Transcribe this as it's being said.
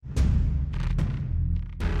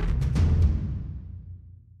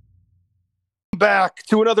back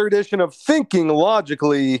to another edition of Thinking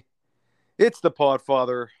Logically. It's the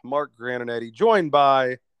Podfather, Mark Graninetti, joined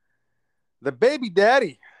by the baby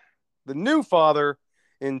daddy, the new father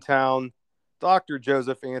in town, Dr.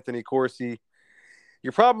 Joseph Anthony Corsi.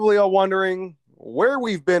 You're probably all wondering where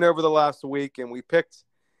we've been over the last week, and we picked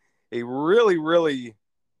a really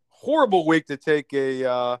horrible week to take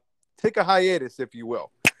a hiatus, if you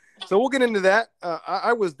will. So we'll get into that.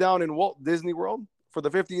 I was down in Walt Disney World for the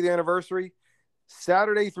 50th anniversary,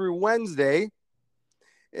 Saturday through Wednesday.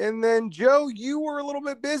 And then, Joe, you were a little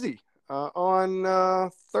bit busy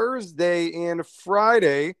on Thursday and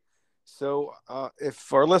Friday. So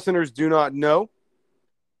if our listeners do not know,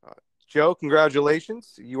 Joe,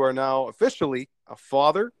 congratulations. You are now officially a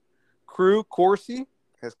father. Crew Corsi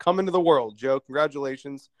has come into the world. Joe,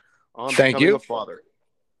 congratulations on becoming a father.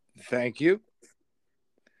 Thank you.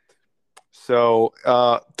 So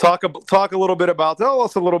tell us a little bit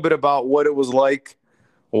about what it was like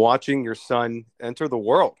watching your son enter the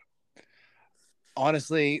world.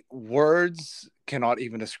 Honestly, words cannot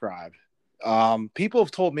even describe. People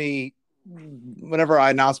have told me whenever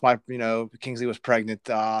I announced Kingsley was pregnant,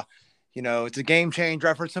 it's a game changer.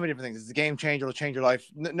 I've heard so many different things. It's a game changer. It'll change your life.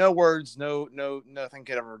 No words, nothing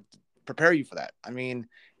could ever prepare you for that. I mean,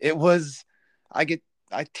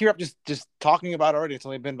 I tear up just talking about it already. It's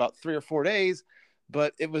only been about 3 or 4 days,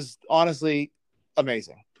 but it was honestly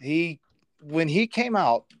amazing. When he came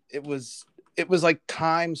out, it was like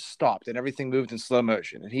time stopped and everything moved in slow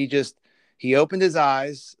motion. And he opened his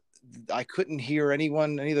eyes. I couldn't hear any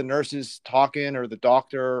of the nurses talking or the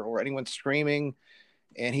doctor or anyone screaming.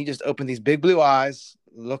 And he just opened these big blue eyes,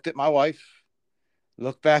 looked at my wife,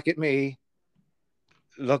 looked back at me,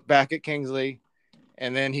 looked back at Kingsley.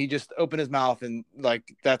 And then he just opened his mouth and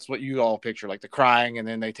that's what you all picture, like the crying. And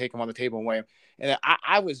then they take him on the table and weigh him. And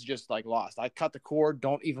I was just lost. I cut the cord.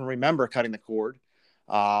 Don't even remember cutting the cord.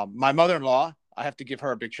 My mother-in-law, I have to give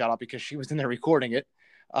her a big shout out because she was in there recording it.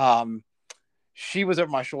 She was over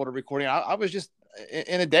my shoulder recording. I was just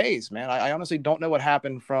in a daze, man. I honestly don't know what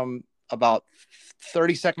happened from about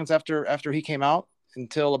 30 seconds after he came out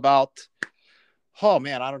until about, oh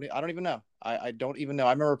man, I don't even know. I don't even know.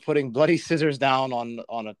 I remember putting bloody scissors down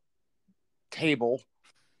on a table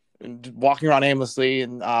and walking around aimlessly.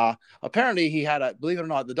 And apparently he had believe it or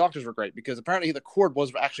not, the doctors were great because apparently the cord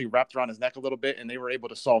was actually wrapped around his neck a little bit and they were able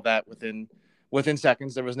to solve that within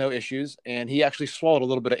seconds. There was no issues. And he actually swallowed a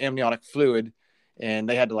little bit of amniotic fluid and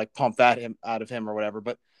they had to pump that out of him or whatever.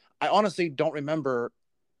 But I honestly don't remember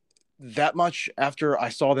that much after I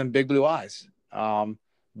saw them big blue eyes.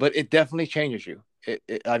 But it definitely changes you.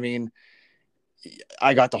 I mean,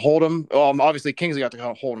 I got to hold him. Obviously Kingsley got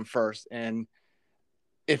to hold him first. And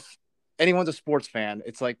if anyone's a sports fan,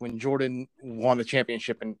 it's like when Jordan won the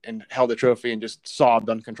championship and held the trophy and just sobbed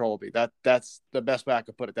uncontrollably. That's the best way I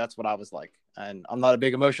could put it. That's what I was like. And I'm not a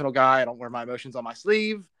big emotional guy. I don't wear my emotions on my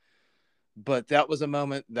sleeve. But that was a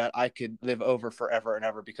moment that I could live over forever and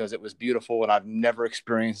ever because it was beautiful. And I've never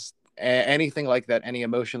experienced anything like that, any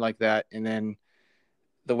emotion like that. And then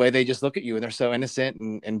the way they just look at you and they're so innocent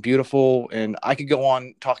and beautiful. And I could go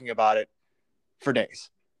on talking about it for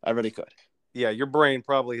days. I really could. Yeah, your brain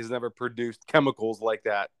probably has never produced chemicals like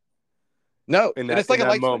that. No, and it's like a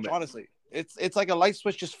light switch, honestly. It's like a light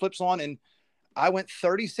switch just flips on. And I went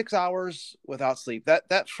 36 hours without sleep. That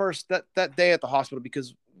day at the hospital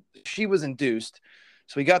because she was induced.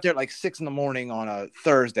 So we got there at 6 a.m. on a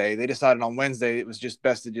Thursday. They decided on Wednesday it was just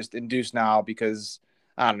best to just induce now because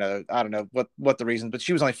I don't know what the reason, but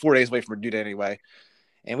she was only 4 days away from her due date anyway.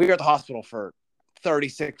 And we were at the hospital for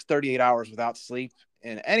 36, 38 hours without sleep.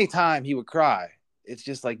 And anytime he would cry, it's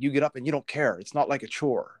just you get up and you don't care. It's not like a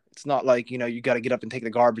chore. It's not like, you got to get up and take the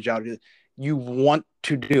garbage out. You want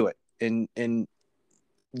to do it and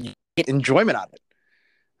you get enjoyment out of it.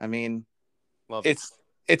 I mean,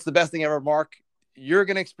 it's the best thing ever, Mark. You're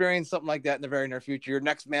going to experience something like that in the very near future. Your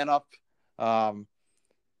next man up.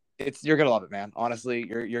 You're going to love it, man. Honestly,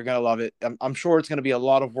 you're going to love it. I'm sure it's going to be a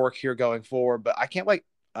lot of work here going forward, but I can't wait.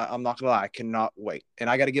 I'm not going to lie. I cannot wait. And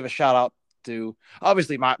I got to give a shout out to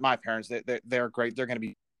obviously my parents. They're great. They're going to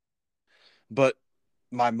be, but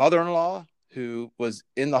my mother-in-law who was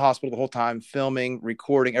in the hospital the whole time, filming,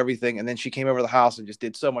 recording everything. And then she came over to the house and just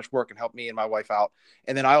did so much work and helped me and my wife out.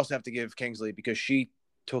 And then I also have to give Kingsley because she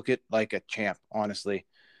took it like a champ, honestly.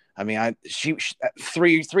 I mean, she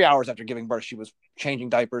 3 hours after giving birth, she was changing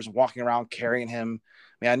diapers, walking around, carrying him.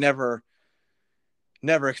 I mean, I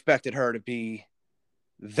never expected her to be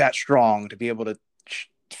that strong, to be able to,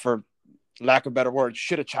 for lack of better words,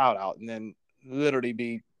 shit a child out and then literally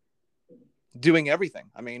be doing everything.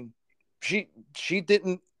 I mean, she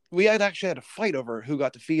didn't we had actually had a fight over who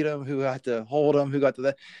got to feed him, who got to hold him, who got to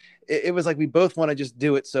that. It was like we both want to just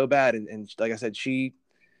do it so bad. And like I said, she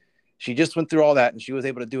just went through all that and she was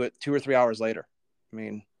able to do it 2 or 3 hours later. I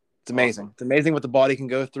mean, it's amazing. Awesome. It's amazing what the body can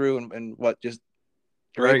go through and what just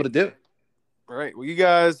you're Right. able to do. Right. Well, you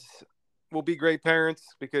guys will be great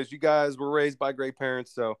parents because you guys were raised by great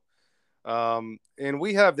parents. So, and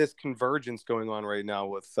we have this convergence going on right now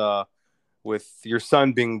with your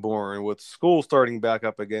son being born, with school starting back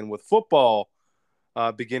up again, with football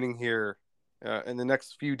beginning here in the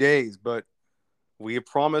next few days. But we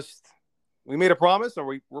made a promise,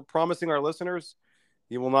 or we're promising our listeners,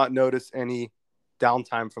 you will not notice any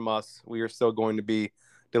downtime from us. We are still going to be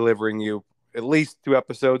delivering you at least 2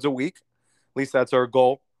 episodes a week. At least that's our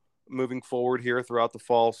goal moving forward here throughout the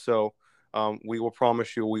fall. So we will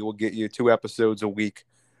promise you we will get you 2 episodes a week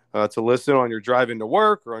to listen on your drive into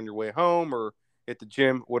work or on your way home or at the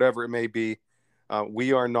gym, whatever it may be.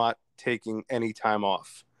 We are not taking any time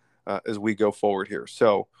off as we go forward here.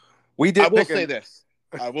 So we did. I will say this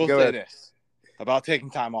ahead. About taking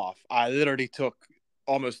time off. I literally took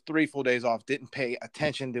almost 3 full days off, didn't pay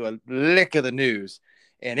attention to a lick of the news.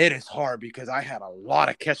 And it is hard because I had a lot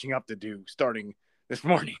of catching up to do starting this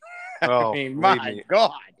morning. Oh, I mean, my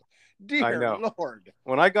God. Dear Lord.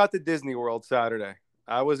 When I got to Disney World Saturday,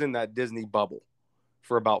 I was in that Disney bubble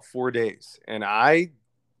for about 4 days, and I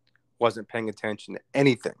wasn't paying attention to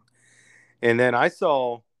anything. And then I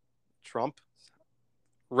saw Trump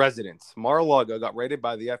residence, Mar-a-Lago, got raided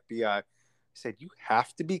by the FBI. I said, you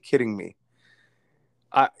have to be kidding me.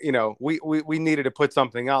 We needed to put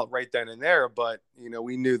something out right then and there, but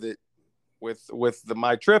we knew that with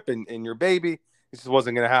my trip and your baby, this just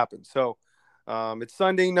wasn't going to happen. So it's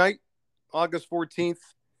Sunday night, August 14th,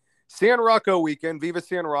 San Rocco weekend. Viva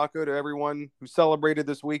San Rocco to everyone who celebrated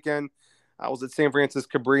this weekend. I was at San Francis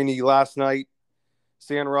Cabrini last night,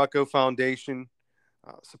 San Rocco Foundation,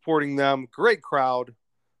 supporting them. Great crowd.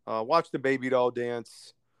 Watch the baby doll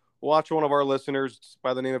dance. Watch one of our listeners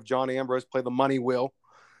by the name of John Ambrose play the money wheel.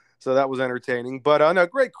 So that was entertaining. But no,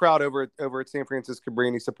 great crowd over at San Francisco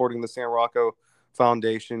Cabrini supporting the San Rocco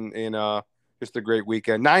Foundation in just a great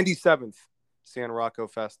weekend. 97th San Rocco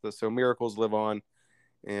Festa. So miracles live on.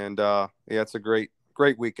 And it's a great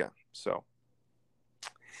weekend. So,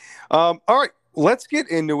 all right, let's get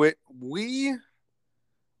into it. We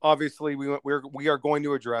are going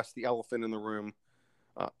to address the elephant in the room,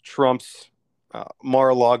 Trump's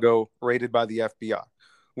Mar-a-Lago raided by the FBI.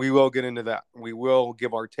 We will get into that. We will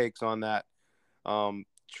give our takes on that,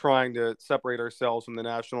 trying to separate ourselves from the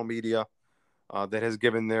national media that has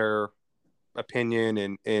given their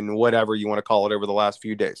opinion and whatever you want to call it over the last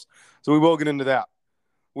few days. So we will get into that.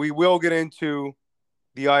 We will get into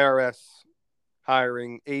the IRS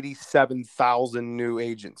hiring 87,000 new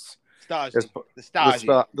agents. The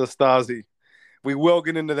Stasi. We will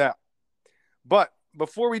get into that. But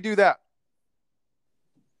before we do that,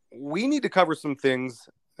 we need to cover some things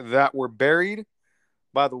that were buried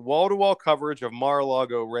by the wall-to-wall coverage of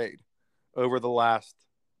Mar-a-Lago raid over the last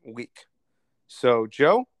week. So,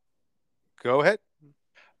 Joe, go ahead.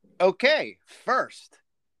 Okay, first,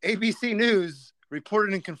 ABC News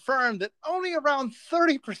reported and confirmed that only around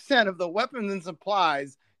 30% of the weapons and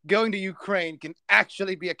supplies going to Ukraine can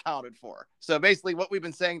actually be accounted for. So basically what we've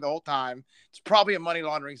been saying the whole time, it's probably a money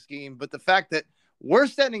laundering scheme, but the fact that we're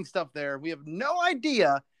sending stuff there, we have no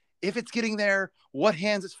idea if it's getting there, what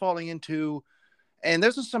hands it's falling into. And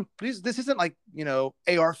this isn't like,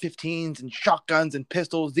 AR-15s and shotguns and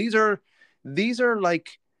pistols. These are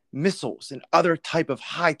like missiles and other type of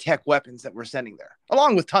high-tech weapons that we're sending there,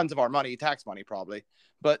 along with tons of our money, tax money probably,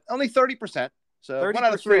 but only 30%. So 30%. 1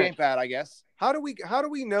 out of 3 ain't bad, I guess. How do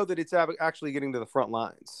we know that it's actually getting to the front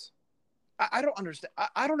lines? I don't understand.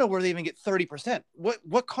 I don't know where they even get 30%.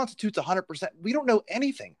 What constitutes 100%? We don't know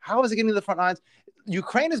anything. How is it getting to the front lines?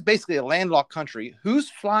 Ukraine is basically a landlocked country. Who's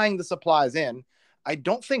flying the supplies in? I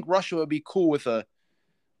don't think Russia would be cool with a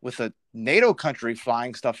NATO country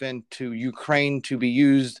flying stuff into Ukraine to be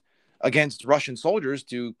used against Russian soldiers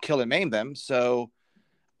to kill and maim them. So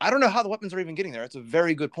I don't know how the weapons are even getting there. It's a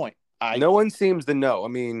very good point. No one seems to know. I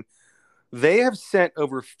mean, they have sent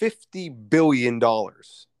over $50 billion,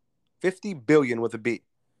 $50 billion with a B,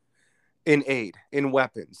 in aid, in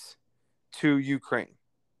weapons to Ukraine.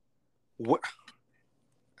 What?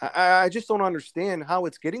 I just don't understand how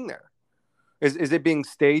it's getting there. Is it being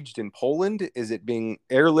staged in Poland? Is it being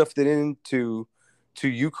airlifted into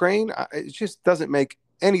Ukraine? It just doesn't make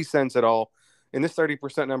any sense at all. And this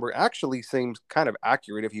 30% number actually seems kind of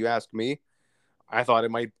accurate if you ask me. I thought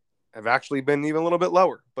it might have actually been even a little bit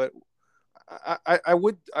lower, but I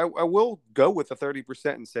will go with the 30%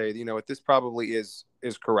 and say, this probably is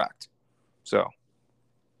correct. So,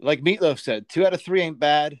 like Meatloaf said, 2 out of 3 ain't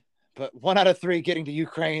bad, but 1 out of 3 getting to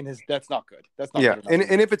Ukraine that's not good. That's not yeah. good enough.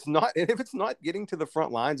 And if it's not getting to the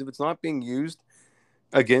front lines, if it's not being used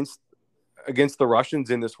against the Russians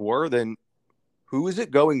in this war, then who is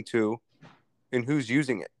it going to, and who's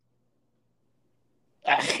using it?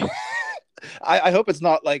 I hope it's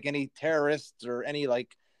not like any terrorists or any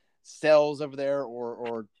like cells over there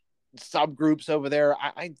or subgroups over there.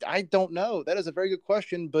 I don't know. That is a very good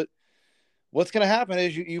question, but what's going to happen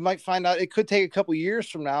is you might find out it could take a couple years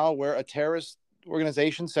from now where a terrorist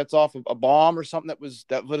organization sets off a bomb or something that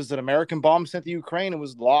was an American bomb sent to Ukraine and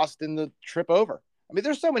was lost in the trip over. I mean,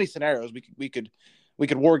 there's so many scenarios we could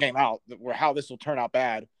war game out where how this will turn out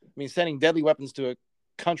bad. I mean, sending deadly weapons to a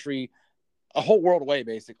country, a whole world away,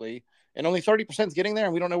 basically, and only 30% is getting there,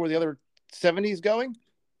 and we don't know where the other 70 is going.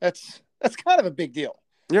 That's kind of a big deal.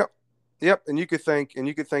 Yep. And you could thank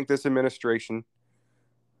this administration,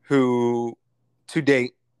 who to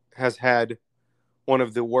date has had one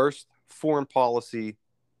of the worst foreign policy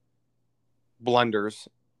blunders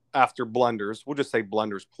after blunders. We'll just say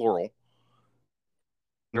blunders, plural.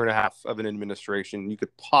 Year and a half of an administration you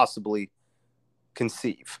could possibly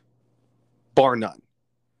conceive, bar none.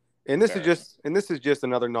 And this is just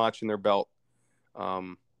another notch in their belt.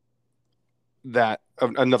 That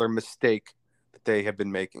another mistake that they have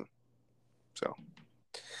been making. So,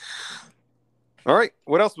 all right,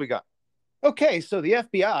 what else we got? Okay, so the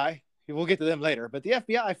FBI, we'll get to them later, but the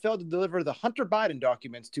FBI failed to deliver the Hunter Biden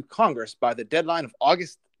documents to Congress by the deadline of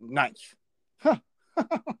August 9th. Huh.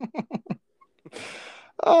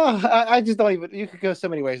 Oh, I just don't even. You could go so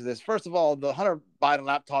many ways with this. First of all, the Hunter Biden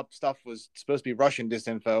laptop stuff was supposed to be Russian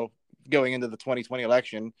disinfo going into the 2020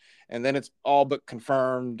 election, and then it's all but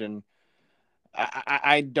confirmed. And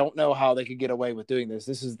I don't know how they could get away with doing this.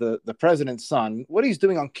 This is the president's son. What he's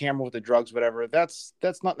doing on camera with the drugs, whatever. That's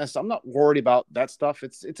not necessary. I'm not worried about that stuff.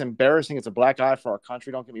 It's embarrassing. It's a black eye for our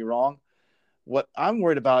country. Don't get me wrong. What I'm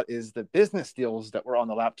worried about is the business deals that were on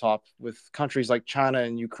the laptop with countries like China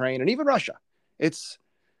and Ukraine and even Russia.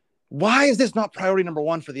 Why is this not priority number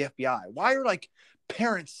one for the FBI? Why are like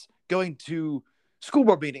parents going to school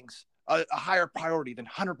board meetings a higher priority than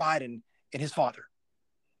Hunter Biden and his father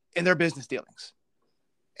and their business dealings?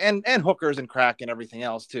 And hookers and crack and everything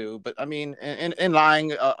else too. But I mean, and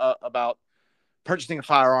lying about purchasing a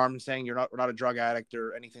firearm and saying we're not a drug addict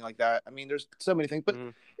or anything like that. I mean, there's so many things, but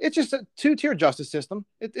it's just a two-tier justice system.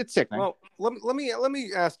 It's sickening. Well, let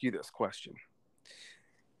me ask you this question.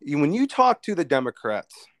 When you talk to the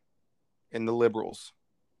Democrats and the liberals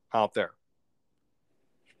out there,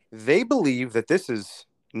 they believe that this is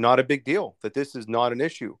not a big deal, that this is not an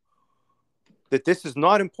issue, that this is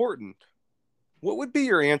not important. What would be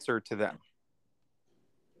your answer to them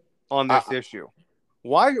on this issue?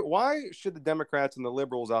 Why should the Democrats and the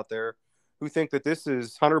liberals out there who think that this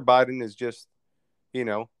is Hunter Biden is just,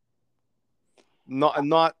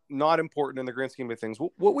 not important in the grand scheme of things?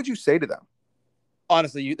 What would you say to them?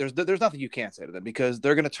 Honestly, there's nothing you can't say to them, because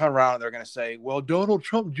they're going to turn around and they're going to say, well, Donald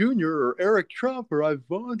Trump Jr. or Eric Trump or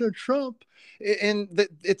Ivana Trump. And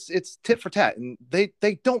it's tit for tat. And they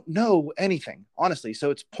don't know anything, honestly. So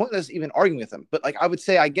it's pointless even arguing with them. But like I would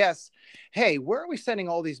say, I guess, hey, where are we sending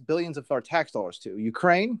all these billions of our tax dollars to?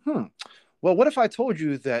 Ukraine? Well, what if I told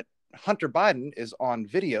you that Hunter Biden is on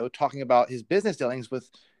video talking about his business dealings with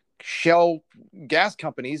Shell gas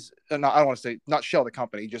companies? No, I don't want to say not Shell the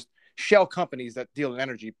company, just Shell companies that deal in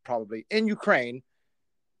energy, probably in Ukraine,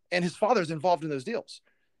 and his father's involved in those deals.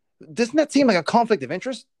 Doesn't that seem like a conflict of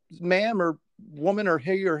interest, ma'am or woman, or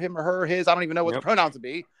he or him or her or his? I don't even know what the pronouns would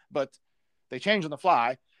be, but they change on the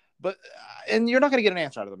fly. But and you're not going to get an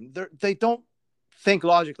answer out of them. They don't think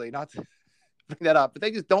logically. Not to bring that up, but they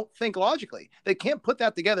just don't think logically. They can't put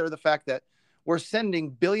that together. The fact that we're sending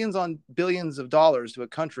billions on billions of dollars to a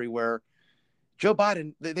country where Joe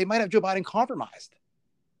Biden, they might have Joe Biden compromised.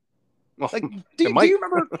 Like, do you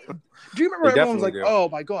remember? Do you remember everyone was like, "Oh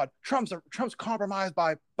my God, Trump's compromised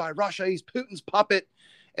by Russia. He's Putin's puppet."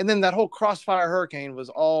 And then that whole crossfire hurricane was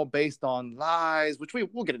all based on lies, which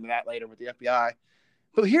we'll get into that later with the FBI.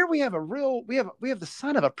 But here we have we have the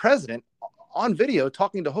son of a president on video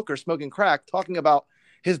talking to hookers smoking crack, talking about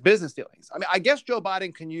his business dealings. I mean, I guess Joe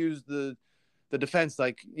Biden can use the defense,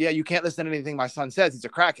 like, yeah, you can't listen to anything my son says. He's a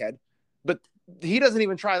crackhead, but he doesn't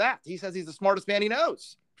even try that. He says he's the smartest man he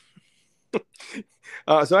knows.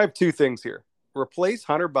 So I have two things here. Replace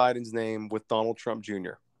Hunter Biden's name with Donald Trump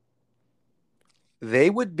Jr. They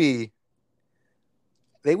would be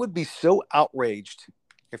so outraged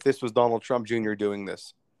if this was Donald Trump Jr. doing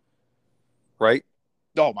this, right?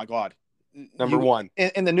 Oh my God. Number one.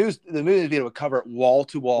 In the news media would cover it wall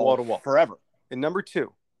to wall forever. And number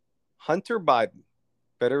two, Hunter Biden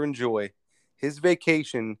better enjoy his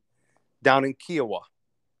vacation down in Kiowa,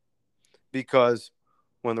 because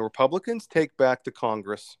when the Republicans take back the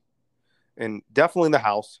Congress, and definitely the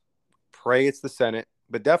House, pray it's the Senate,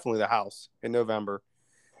 but definitely the House in November,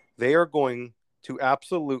 they are going to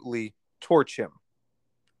absolutely torch him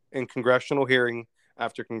in congressional hearing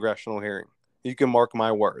after congressional hearing. You can mark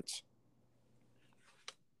my words.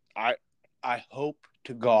 I hope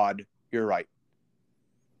to God you're right.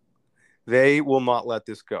 They will not let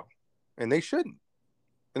this go, and they shouldn't.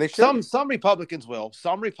 And they shouldn't. Some Republicans will.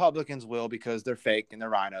 Some Republicans will because they're fake and they're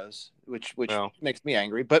rhinos, which makes me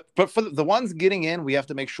angry. But for the ones getting in, we have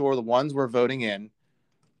to make sure the ones we're voting in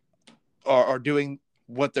are doing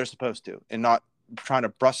what they're supposed to and not trying to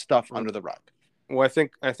brush stuff under the rug. Well,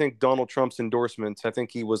 I think Donald Trump's endorsements, I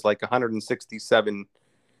think he was like 167.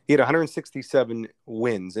 He had 167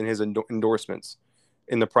 wins in his endorsements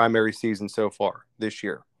in the primary season so far this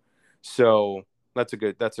year. So that's a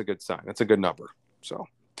good sign. That's a good number. So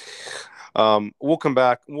we'll come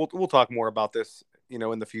back. We'll talk more about this,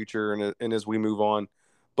 in the future and as we move on.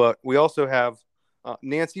 But we also have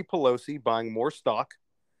Nancy Pelosi buying more stock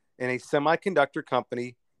in a semiconductor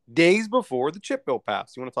company days before the chip bill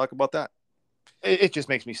passed. You want to talk about that? It just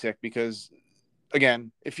makes me sick because,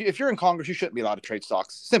 again, if you're in Congress, you shouldn't be allowed to trade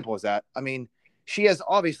stocks. Simple as that. I mean, she has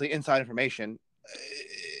obviously inside information.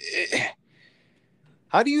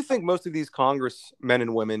 How do you think most of these congressmen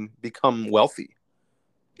and women become wealthy?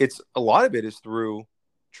 A lot of it is through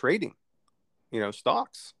trading,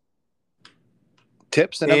 stocks.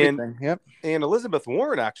 Tips and everything. Yep. And Elizabeth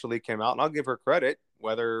Warren actually came out, and I'll give her credit,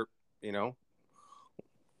 whether,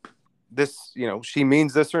 this, she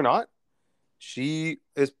means this or not. She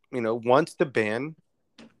is, wants to ban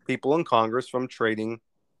people in Congress from trading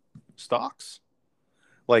stocks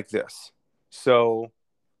like this. So,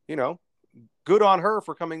 good on her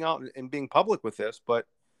for coming out and being public with this. But,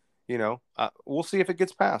 we'll see if it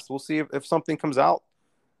gets passed. We'll see if something comes out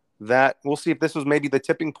we'll see if this was maybe the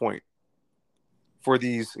tipping point for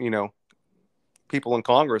these, people in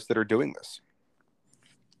Congress that are doing this.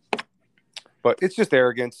 But it's just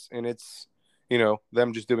arrogance, and it's,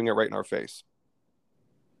 them just doing it right in our face.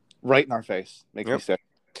 Right in our face. Makes me sick.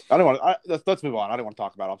 Let's move on. I don't want to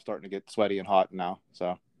talk about it. I'm starting to get sweaty and hot now.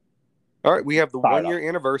 So, all right. We have the 1-year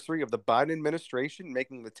anniversary of the Biden administration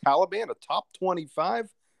making the Taliban a top 25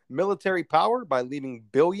 military power by leaving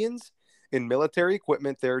billions in military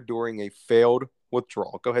equipment there during a failed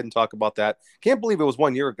withdrawal. Go ahead and talk about that. Can't believe it was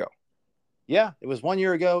 1 year ago. Yeah, it was 1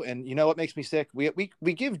 year ago. And you know what makes me sick? We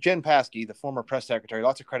give Jen Psaki, the former press secretary,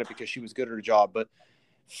 lots of credit because she was good at her job. But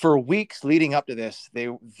for weeks leading up to this,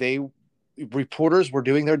 they reporters were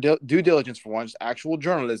doing their due diligence for once, actual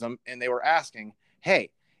journalism, and they were asking, hey,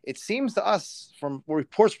 it seems to us from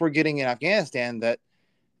reports we're getting in Afghanistan that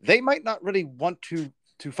they might not really want to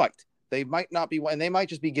fight. They might not be, and they might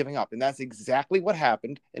just be giving up. And that's exactly what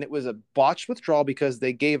happened. And it was a botched withdrawal because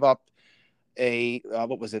they gave up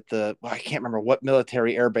what was it? I can't remember what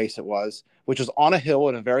military air base it was, which was on a hill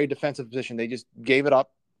in a very defensive position. They just gave it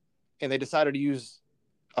up, and they decided to use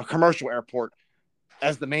a commercial airport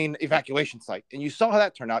as the main evacuation site. And you saw how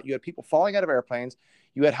that turned out. You had people falling out of airplanes.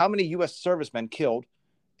 You had how many U.S. servicemen killed.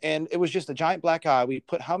 And it was just a giant black eye. We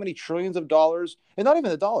put how many trillions of dollars, and not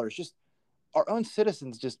even the dollars, just our own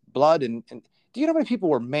citizens, just blood. And do you know how many people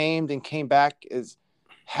were maimed and came back as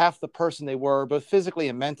half the person they were, both physically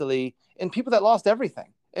and mentally, and people that lost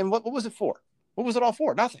everything? And what was it for? What was it all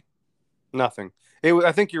for? Nothing.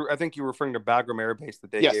 I think you're referring to Bagram Air Base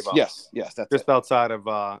that they gave up. Yes, that's just outside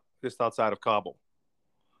of Kabul.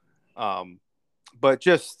 But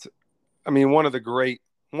just, I mean, one of the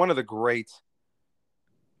great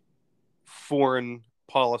foreign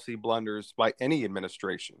policy blunders by any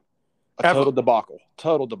administration. Total debacle.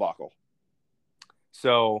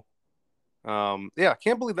 So, I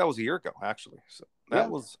can't believe that was a year ago, actually. So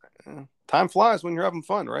that was time flies when you're having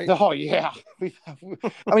fun, right? Oh yeah.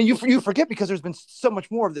 I mean, you forget because there's been so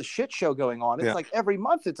much more of this shit show going on. It's like every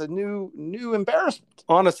month it's a new embarrassment.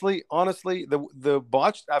 Honestly, the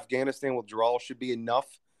botched Afghanistan withdrawal should be enough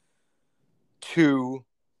to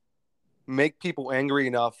make people angry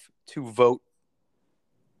enough to vote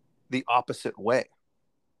the opposite way.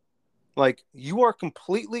 Like, you are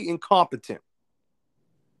completely incompetent.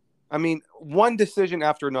 I mean, one decision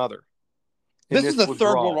after another. This is the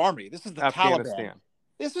Third World Army. This is the Afghanistan. Taliban.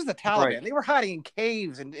 This was the Taliban. Right. They were hiding in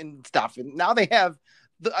caves and stuff. And now they have,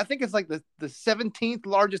 I think it's like the 17th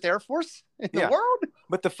largest Air Force in the world.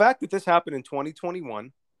 But the fact that this happened in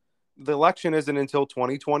 2021, the election isn't until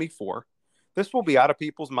 2024. This will be out of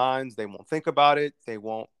people's minds. They won't think about it. They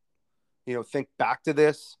won't, think back to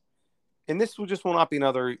this. And this will not be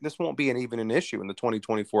this won't be even an issue in the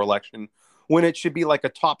 2024 election when it should be like a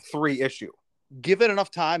top 3 issue. Give it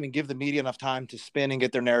enough time and give the media enough time to spin and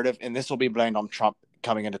get their narrative, and this will be blamed on Trump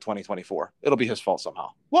coming into 2024. It'll be his fault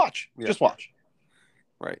somehow. Just watch.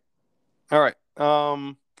 Right. All right.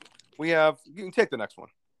 You can take the next one.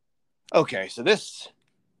 Okay, so this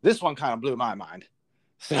one kind of blew my mind.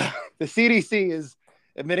 So the CDC is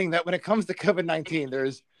admitting that when it comes to COVID-19,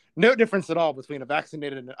 there's no difference at all between a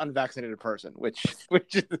vaccinated and an unvaccinated person, which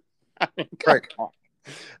is, right.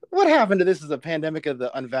 What happened to this as a pandemic of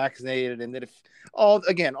the unvaccinated? And that if all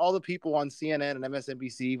the people on CNN and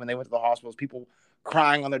MSNBC, when they went to the hospitals, people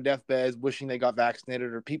crying on their deathbeds, wishing they got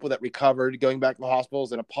vaccinated, or people that recovered, going back to the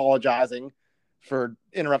hospitals and apologizing for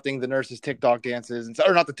interrupting the nurses' TikTok dances,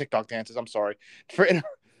 or not the TikTok dances, I'm sorry, for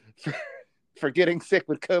getting sick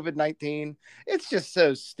with COVID-19. It's just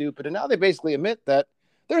so stupid. And now they basically admit that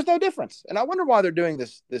there's no difference. And I wonder why they're doing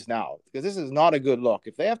this now, because this is not a good look.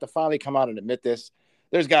 If they have to finally come out and admit this,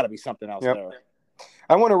 there's got to be something else there.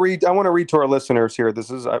 I want to read to our listeners here.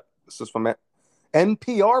 This is from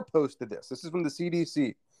NPR posted this. This is from the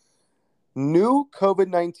CDC. New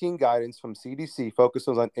COVID-19 guidance from CDC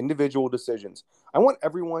focuses on individual decisions. I want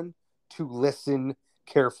everyone to listen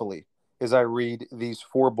carefully as I read these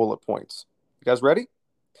 4 bullet points. You guys ready?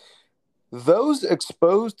 Those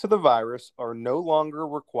exposed to the virus are no longer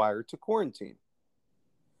required to quarantine.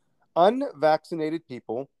 Unvaccinated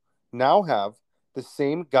people now have the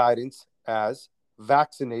same guidance as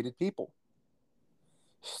vaccinated people.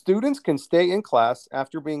 Students can stay in class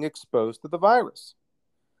after being exposed to the virus.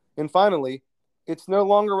 And finally, it's no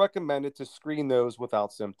longer recommended to screen those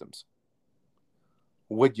without symptoms.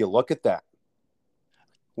 Would you look at that?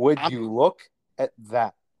 You look at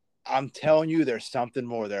that? I'm telling you, there's something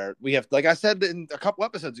more there. We have, like I said in a couple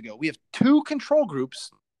episodes ago, we have 2 control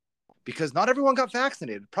groups because not everyone got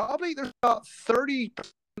vaccinated. Probably there's about 30%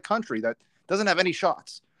 of the country that doesn't have any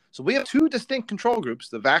shots. So we have 2 distinct control groups,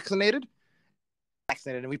 the vaccinated,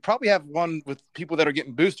 and we probably have one with people that are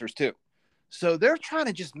getting boosters too. So they're trying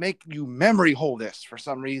to just make you memory hole this for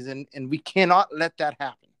some reason, and we cannot let that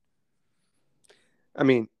happen. I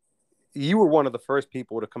mean, you were one of the first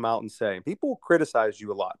people to come out and say, people criticized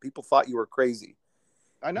you a lot. People thought you were crazy.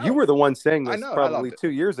 I know. You were the one saying this probably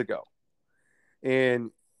 2 years ago.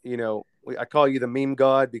 And, I call you the meme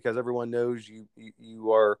god because everyone knows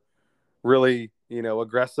you are really,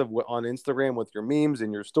 aggressive on Instagram with your memes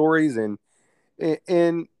and your stories. And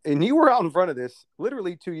you were out in front of this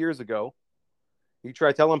literally 2 years ago. You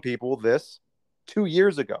tried telling people this 2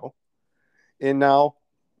 years ago. And now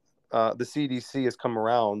the CDC has come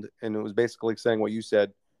around and it was basically saying what you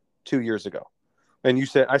said 2 years ago. And you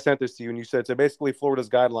said, I sent this to you and you said, so basically Florida's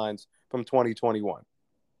guidelines from 2021.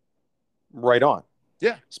 Right on.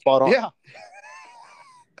 Yeah. Spot on. Yeah.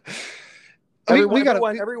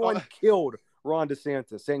 Everyone killed Ron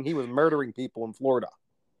DeSantis, saying he was murdering people in Florida.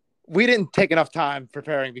 We didn't take enough time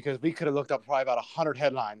preparing because we could have looked up probably about 100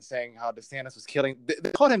 headlines saying how DeSantis was killing.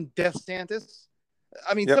 They called him Death Santis.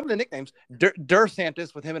 I mean, Some of the nicknames, Der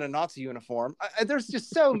Santis with him in a Nazi uniform. There's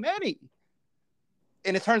just so many.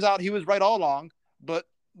 And it turns out he was right all along, but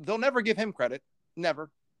they'll never give him credit. Never.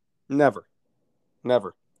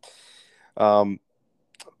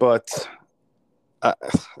 But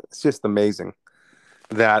it's just amazing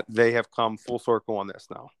that they have come full circle on this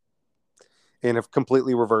now and have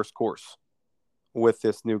completely reversed course with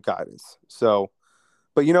this new guidance. So,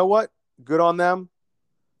 but you know what? Good on them.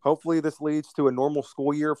 Hopefully this leads to a normal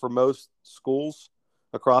school year for most schools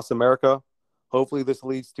across America. Hopefully this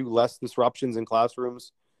leads to less disruptions in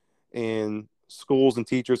classrooms and schools and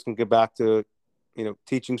teachers can get back to,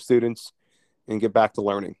 teaching students and get back to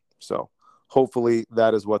learning. So hopefully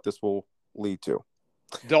that is what this will lead to.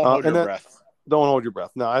 Don't hold your breath. Don't hold your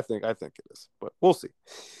breath. No, I think it is, but we'll see.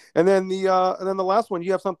 And then the last one,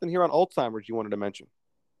 you have something here on Alzheimer's you wanted to mention.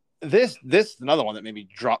 This is another one that made me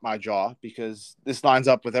drop my jaw because this lines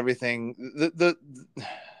up with everything.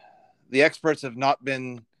 The experts have not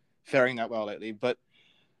been faring that well lately, but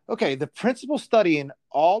okay. The principal study in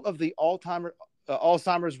all of the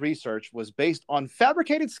Alzheimer's research was based on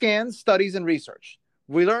fabricated scans, studies, and research.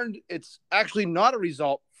 We learned it's actually not a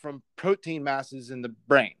result from protein masses in the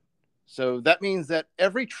brain. So that means that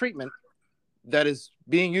every treatment that is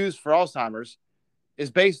being used for Alzheimer's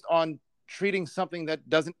is based on treating something that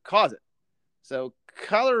doesn't cause it. So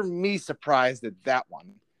color me surprised at that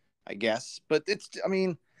one, I guess. But this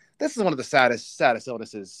is one of the saddest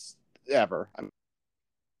illnesses ever.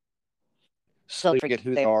 So they forget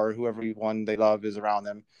who they are, whoever one they love is around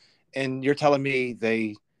them. And you're telling me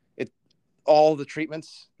all the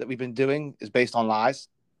treatments that we've been doing is based on lies?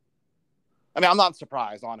 I mean, I'm not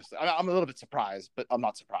surprised, honestly. I'm a little bit surprised, but I'm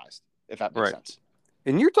not surprised, if that makes sense.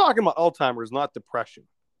 And you're talking about Alzheimer's, not depression,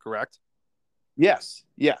 correct? Yes.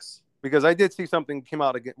 Because I did see something came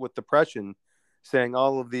out with depression, saying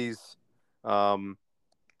all of this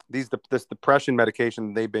depression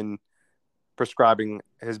medication they've been prescribing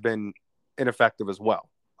has been ineffective as well.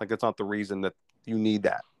 Like that's not the reason that you need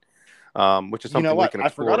that, which is something we can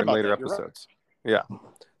explore in later episodes. Right. Yeah,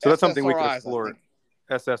 so that's something we can explore.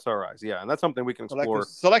 SSRIs, yeah, and that's something we can explore.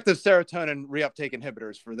 Selective serotonin reuptake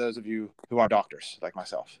inhibitors for those of you who are doctors like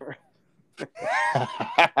myself.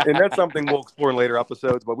 And that's something we'll explore in later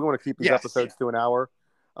episodes, but we want to keep these episodes to an hour.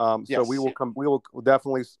 So we will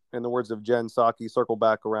definitely, in the words of Jen Psaki, circle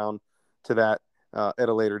back around to that at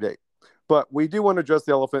a later date. But we do want to address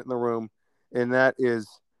the elephant in the room, and that is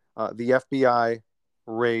the FBI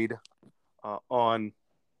raid on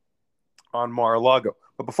Mar-a-Lago.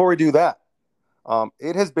 But before we do that,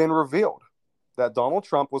 it has been revealed that Donald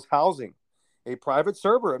Trump was housing a private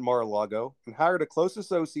server at Mar-a-Lago and hired a close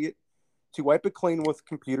associate to wipe it clean with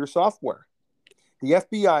computer software. The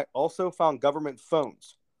FBI also found government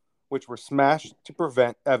phones, which were smashed to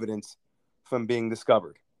prevent evidence from being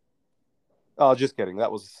discovered. Oh, just kidding.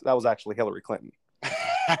 That was actually Hillary Clinton.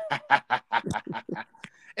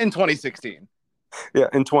 In 2016. Yeah,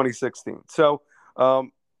 in 2016. So,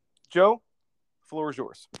 Joe, floor is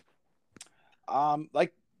yours.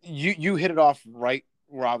 Like you hit it off right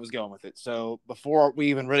where I was going with it. So before we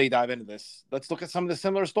even really dive into this, let's look at some of the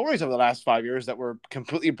similar stories over the last 5 years that were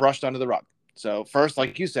completely brushed under the rug. So first,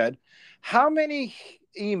 like you said, how many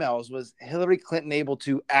emails was Hillary Clinton able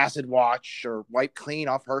to acid watch or wipe clean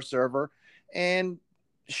off her server? And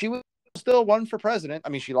she was still run for president. I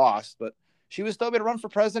mean, she lost, but she was still able to run for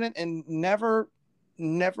president and never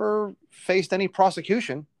faced any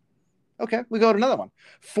prosecution. Okay, we go to another one.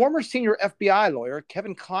 Former senior FBI lawyer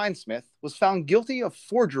Kevin Kleinsmith was found guilty of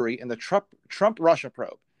forgery in the Trump-Russia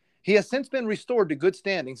probe. He has since been restored to good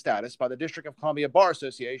standing status by the District of Columbia Bar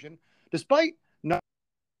Association, despite not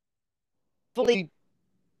fully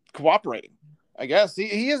cooperating. I guess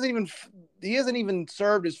he hasn't even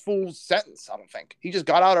served his full sentence. I don't think he just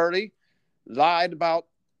got out early, lied about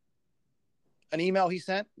an email he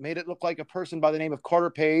sent, made it look like a person by the name of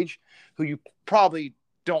Carter Page, who you probably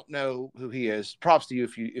don't know who he is. Props to you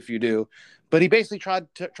if you do, but he basically tried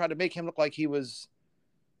to make him look like he was,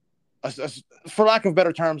 for lack of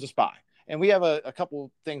better terms, a spy. And we have a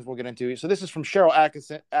couple things we'll get into. So this is from Cheryl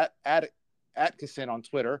Atkinson on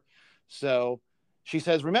Twitter. So she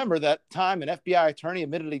says, remember that time an FBI attorney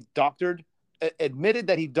admitted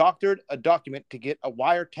that he doctored a document to get a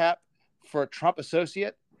wiretap for a Trump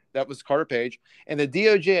associate? That was Carter Page. And the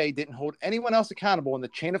DOJ didn't hold anyone else accountable in the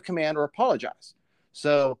chain of command or apologize.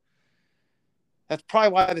 So that's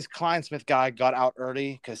probably why this Kleinsmith guy got out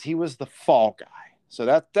early, because he was the fall guy. So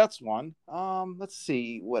that's one. Let's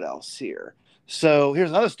see what else here. So here's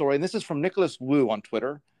another story, and this is from Nicholas Wu on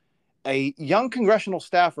Twitter. A young congressional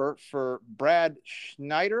staffer for Brad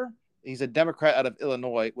Schneider, he's a Democrat out of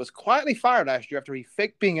Illinois, was quietly fired last year after he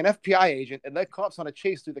faked being an FBI agent and led cops on a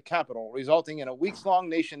chase through the Capitol, resulting in a weeks-long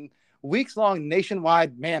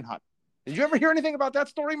nationwide manhunt. Did you ever hear anything about that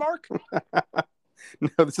story, Mark?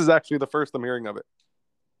 No, this is actually the first I'm hearing of it.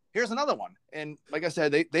 Here's another one. And like I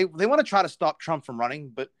said, they want to try to stop Trump from running,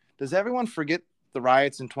 but does everyone forget the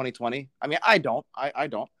riots in 2020? I mean, I don't.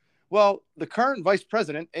 Well, the current vice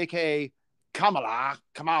president, a.k.a. Kamala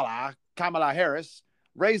Harris,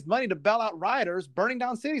 raised money to bail out rioters burning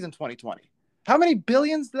down cities in 2020. How many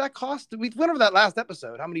billions did that cost? We went over that last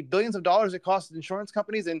episode. How many billions of dollars it cost insurance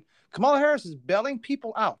companies? And Kamala Harris is bailing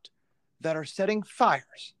people out that are setting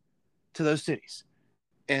fires to those cities.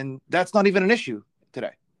 And that's not even an issue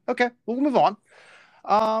today. Okay, we'll move on.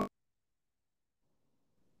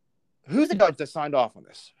 Who's the judge that signed off on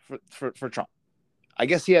this for Trump? I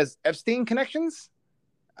guess he has Epstein connections.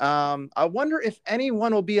 I wonder if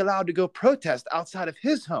anyone will be allowed to go protest outside of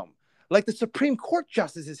his home, like the Supreme Court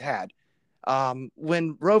justices had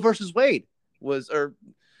when Roe versus Wade or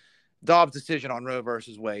Dobbs' decision on Roe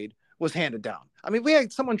versus Wade was handed down. I mean, we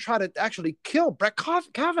had someone try to actually kill Brett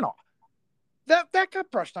Kavanaugh. That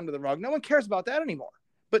got brushed under the rug. No one cares about that anymore.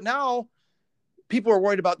 But now people are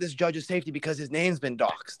worried about this judge's safety because his name's been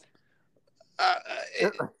doxxed.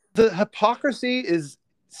 The hypocrisy is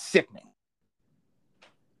sickening.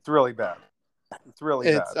 It's really bad.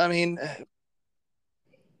 Bad. I mean,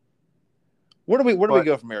 where do we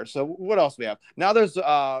go from here? So what else do we have? Now there's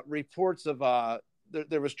reports of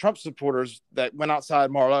there was Trump supporters that went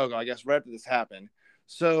outside Mar-a-Lago, I guess, right after this happened.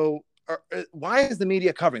 So why is the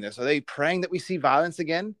media covering this? Are they praying that we see violence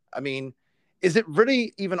again? I mean, is it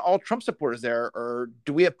really even all Trump supporters there, or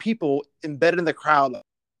do we have people embedded in the crowd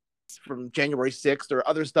from January 6th or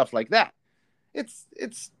other stuff like that? It's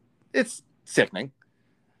sickening.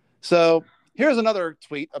 So here's another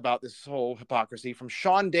tweet about this whole hypocrisy from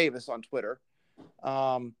Sean Davis on Twitter.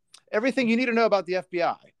 Everything you need to know about the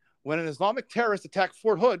FBI. When an Islamic terrorist attacked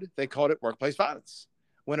Fort Hood, they called it workplace violence.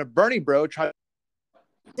 When a Bernie bro tried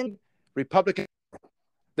Republican,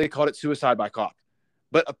 they called it suicide by cop.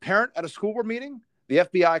 But a parent at a school board meeting, the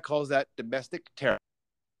FBI calls that domestic terror.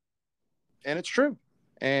 And it's true.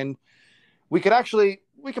 And we could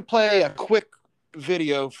play a quick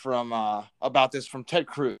video from about this from Ted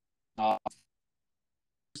Cruz.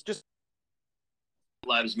 It's just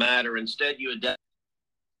lives matter. Instead, you identify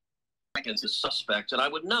as a suspect. And I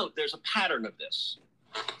would note there's a pattern of this.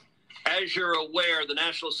 As you're aware, the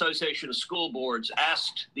National Association of School Boards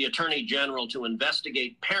asked the Attorney General to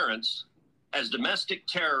investigate parents as domestic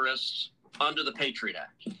terrorists under the Patriot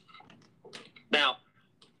Act. Now,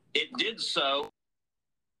 it did so.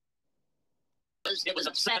 It was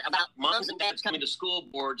upset about moms and dads coming to school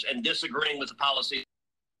boards and disagreeing with the policy.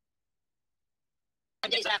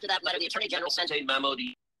 5 days after that letter, the Attorney General sent a memo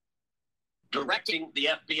directing the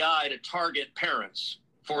FBI to target parents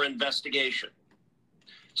for investigation.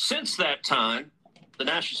 Since that time, the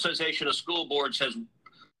National Association of School Boards has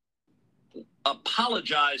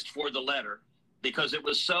apologized for the letter because it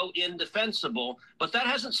was so indefensible, but that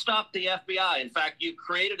hasn't stopped the FBI. In fact, you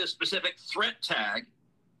created a specific threat tag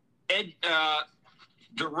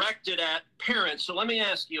directed at parents. So let me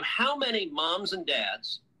ask you, how many moms and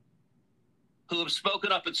dads who have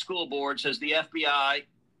spoken up at school boards has the FBI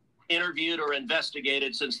interviewed or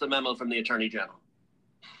investigated since the memo from the Attorney General?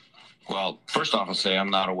 Well, first off, I'll say I'm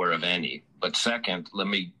not aware of any. But second, let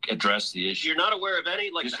me address the issue. You're not aware of any?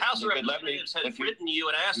 Like, the House of Representatives has written you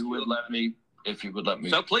and asked you. If you would let me.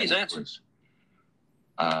 So please answer.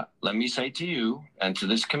 Let me say to you and to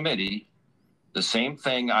this committee the same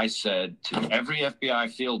thing I said to every FBI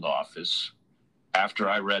field office after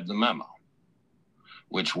I read the memo,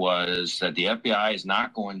 which was that the FBI is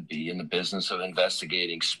not going to be in the business of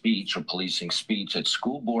investigating speech or policing speech at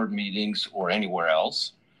school board meetings or anywhere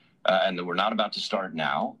else. And that we're not about to start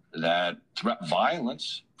now, that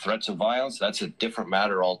threats of violence, that's a different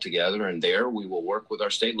matter altogether. And there we will work with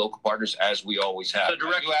our state local partners as we always have. So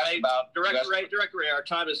Director Ray, our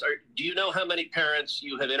time is, do you know how many parents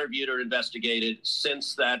you have interviewed or investigated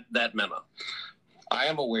since that memo? I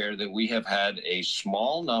am aware that we have had a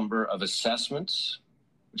small number of assessments,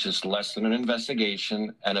 which is less than an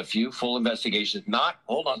investigation, and a few full investigations.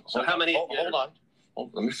 Hold on.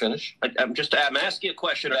 Let me finish. I'm asking a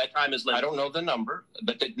question. Time is limited. I don't know the number,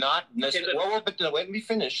 but that not necessarily. Let me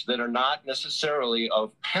finish. That are not necessarily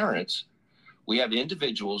of parents. We have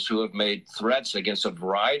individuals who have made threats against a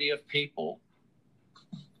variety of people.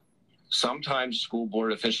 Sometimes school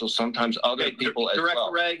board officials, sometimes other people as well.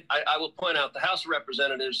 Director Ray, I will point out the House of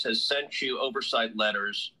Representatives has sent you oversight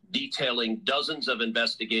letters detailing dozens of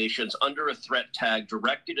investigations under a threat tag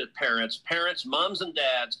directed at parents, moms and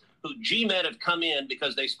dads, who G-men have come in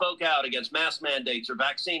because they spoke out against mask mandates or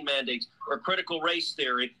vaccine mandates or critical race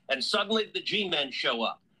theory, and suddenly the G-men show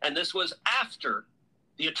up. And this was after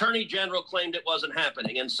the Attorney General claimed it wasn't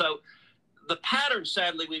happening. And so the pattern,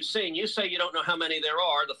 sadly, we've seen, you say you don't know how many there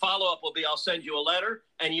are. The follow-up will be, I'll send you a letter,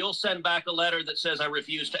 and you'll send back a letter that says I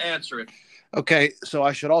refuse to answer it. Okay, so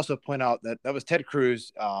I should also point out that was Ted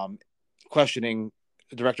Cruz questioning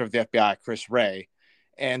the director of the FBI, Chris Wray.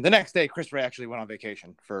 And the next day, Chris Wray actually went on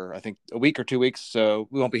vacation for, I think, a week or 2 weeks. So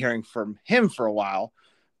we won't be hearing from him for a while.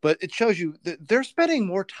 But it shows you that they're spending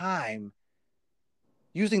more time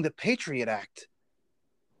using the Patriot Act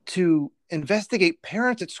to investigate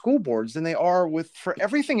parents at school boards than they are for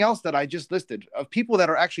everything else that I just listed, of people that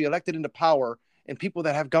are actually elected into power and people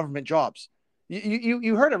that have government jobs.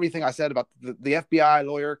 You heard everything I said about the FBI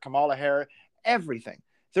lawyer, Kamala Harris, everything.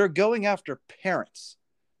 They're going after parents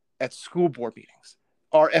at school board meetings.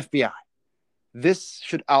 Our FBI. This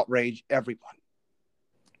should outrage everyone.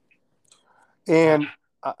 And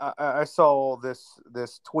I saw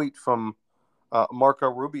this tweet from Marco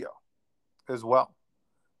Rubio as well.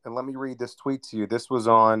 And let me read this tweet to you. This was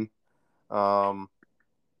on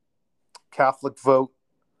Catholic Vote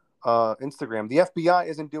Instagram. The FBI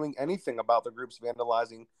isn't doing anything about the groups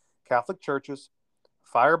vandalizing Catholic churches,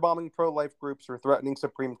 firebombing pro-life groups, or threatening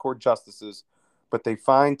Supreme Court justices, but they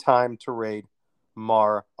find time to raid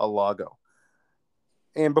Mar-a-Lago.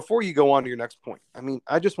 And before you go on to your next point, I mean,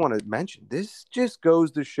 I just want to mention, this just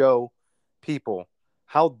goes to show people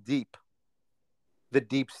how deep the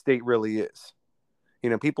deep state really is. You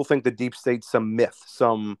know, people think the deep state's some myth,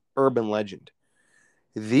 some urban legend.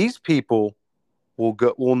 These people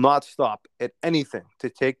will not stop at anything to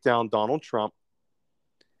take down Donald Trump.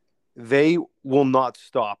 They will not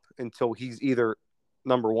stop until he's either,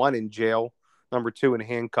 number one, in jail, number two, in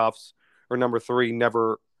handcuffs, or number three,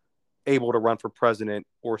 never able to run for president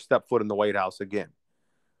or step foot in the White House again.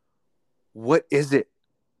 What is it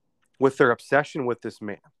with their obsession with this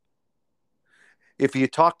man? If you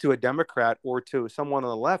talk to a Democrat or to someone on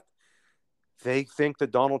the left, they think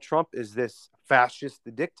that Donald Trump is this fascist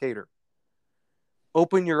dictator.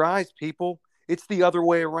 Open your eyes, people. It's the other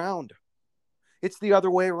way around. It's the other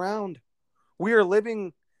way around. We are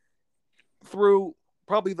living through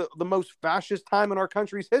probably the most fascist time in our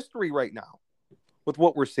country's history right now with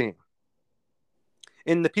what we're seeing.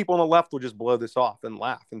 And the people on the left will just blow this off and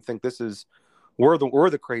laugh and think we're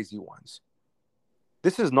the crazy ones.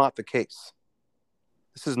 This is not the case.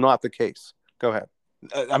 This is not the case. Go ahead.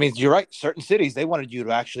 I mean, you're right. Certain cities, they wanted you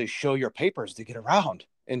to actually show your papers to get around.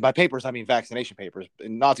 And by papers, I mean vaccination papers.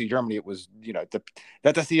 In Nazi Germany, it was,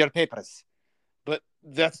 that's your papers. But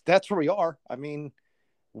that's where we are. I mean,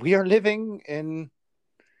 we are living in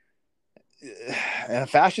a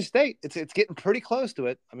fascist state. It's getting pretty close to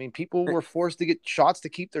it. I mean, people were forced to get shots to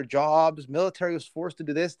keep their jobs. Military was forced to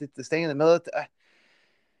do this, to stay in the military.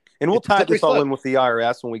 And we'll tie this all in with the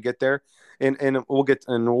IRS when we get there. And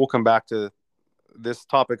we'll come back to this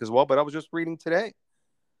topic as well. But I was just reading today,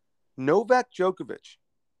 Novak Djokovic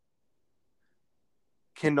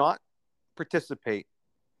cannot participate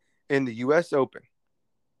in the U.S. Open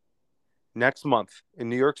next month in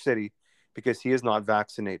New York City because he is not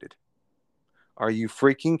vaccinated. Are you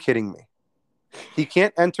freaking kidding me? He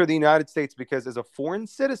can't enter the United States because as a foreign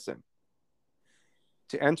citizen,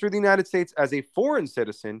 to enter the United States as a foreign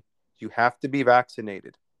citizen, you have to be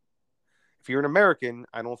vaccinated. If you're an American,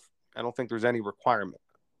 I don't think there's any requirement.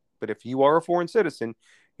 But if you are a foreign citizen,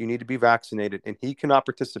 you need to be vaccinated, and he cannot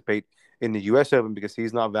participate in the U.S. Open because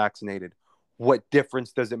he's not vaccinated. What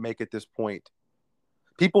difference does it make at this point?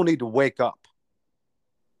 People need to wake up.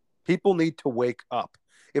 People need to wake up.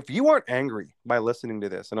 If you aren't angry by listening to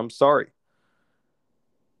this, and I'm sorry,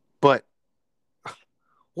 but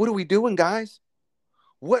what are we doing, guys?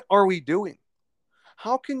 What are we doing?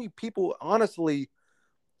 How can you people honestly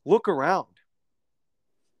look around?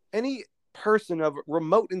 Any person of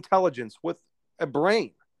remote intelligence with a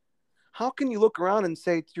brain, how can you look around and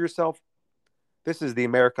say to yourself, this is the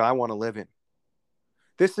America I want to live in?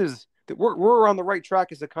 We're on the right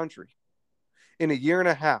track as a country. In a year and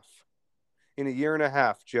a half,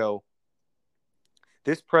 Joe,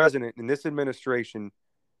 this president and this administration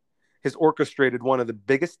has orchestrated one of the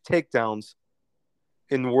biggest takedowns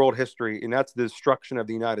in world history, and that's the destruction of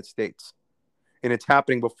the United States. And it's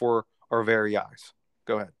happening before our very eyes.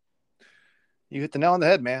 Go ahead. You hit the nail on the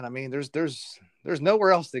head, man. I mean, there's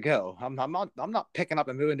nowhere else to go. I'm not picking up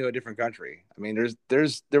and moving to a different country. I mean,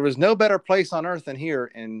 there was no better place on earth than here.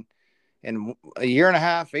 In a year and a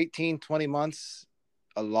half, 18, 20 months,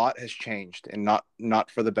 a lot has changed, and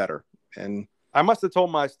not for the better. And I must have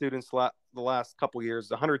told my students the last couple of years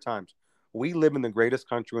 100 times, we live in the greatest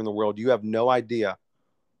country in the world. You have no idea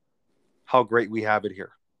how great we have it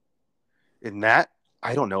here. In that,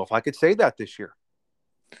 I don't know if I could say that this year.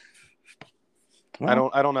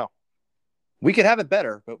 Well, I don't know. We could have it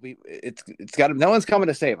better, but it's got to, no one's coming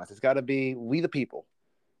to save us. It's got to be we the people.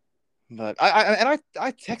 But I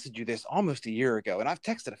texted you this almost a year ago, and I've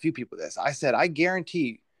texted a few people this. I said, I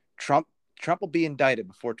guarantee Trump will be indicted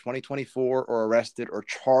before 2024 or arrested or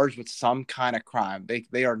charged with some kind of crime.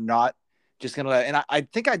 They are not just going to let, and I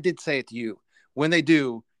think I did say it to you. When they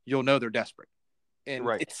do, you'll know they're desperate. And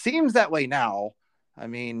right. It seems that way now. I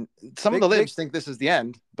mean, some of the libs think this is the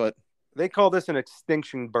end, but they call this an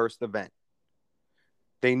extinction burst event.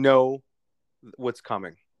 They know what's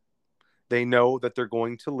coming. They know that they're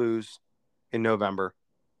going to lose in November,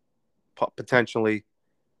 potentially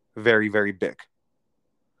very, very big.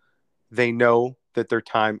 They know that their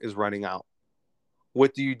time is running out.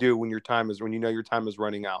 What do you do when you know your time is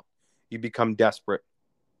running out? You become desperate.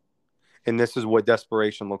 And this is what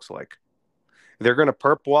desperation looks like. They're going to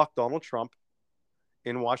perp walk Donald Trump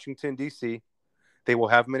in Washington, D.C. They will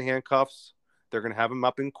have him in handcuffs. They're going to have him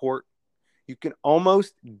up in court. You can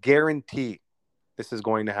almost guarantee this is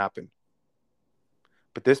going to happen.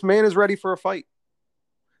 But this man is ready for a fight.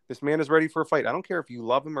 This man is ready for a fight. I don't care if you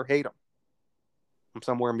love him or hate him. I'm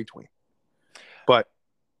somewhere in between. But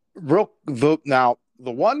now,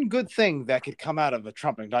 the one good thing that could come out of a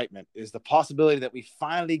Trump indictment is the possibility that we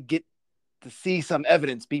finally get to see some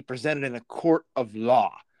evidence be presented in a court of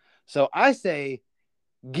law. So I say,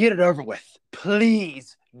 get it over with.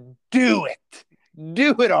 Please do it.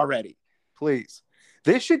 Do it already. Please.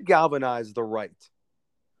 This should galvanize the right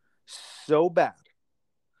so bad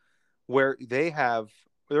where they're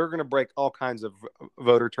going to break all kinds of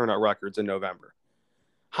voter turnout records in November.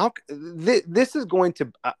 This is going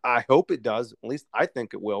to, I hope it does, at least I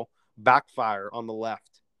think it will, backfire on the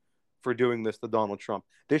left for doing this to Donald Trump.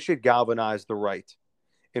 This should galvanize the right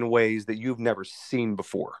in ways that you've never seen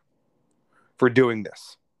before for doing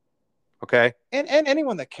this. Okay? And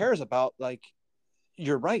anyone that cares about like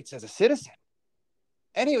your rights as a citizen.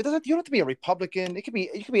 Anyway, you don't have to be a Republican. You could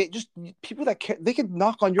be just people that care. They could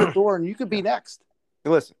knock on your door and you could be next.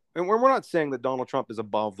 Listen, and we're not saying that Donald Trump is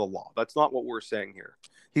above the law. That's not what we're saying here.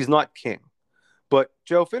 He's not king. But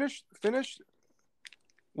Joe, finish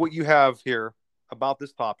what you have here about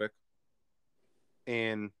this topic,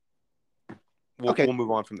 and we'll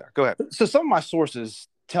move on from there. Go ahead. So some of my sources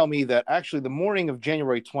tell me that actually the morning of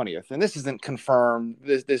January 20th, and this isn't confirmed.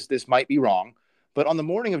 This might be wrong, but on the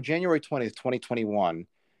morning of January 20th, 2021,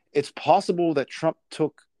 it's possible that Trump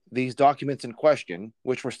took these documents in question,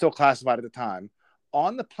 which were still classified at the time,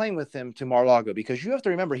 on the plane with him to Mar-a-Lago, because you have to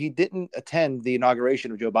remember he didn't attend the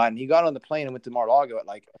inauguration of Joe Biden. He got on the plane and went to Mar-a-Lago at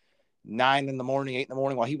like 9 in the morning, 8 in the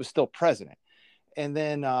morning while he was still president. And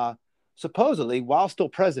then supposedly, while still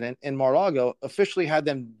president in Mar-a-Lago, officially had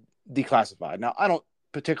them declassified. Now, I don't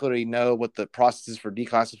particularly know what the process is for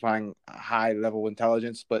declassifying high-level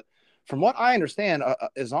intelligence, but from what I understand,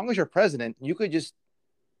 as long as you're president, you could just,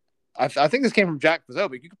 I think this came from Jack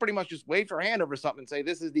Posobiec, you could pretty much just wave your hand over something and say,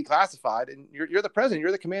 this is declassified, and you're the president,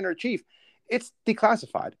 you're the commander-in-chief. It's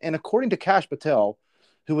declassified. And according to Kash Patel,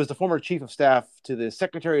 who was the former chief of staff to the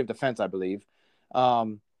Secretary of Defense, I believe,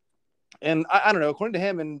 and I don't know, according to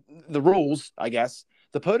him and the rules, I guess,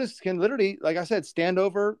 the POTUS can literally, like I said, stand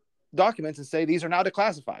over documents and say, these are now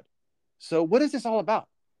declassified. So what is this all about?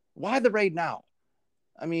 Why the raid now?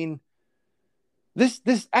 I mean, this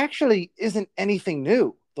actually isn't anything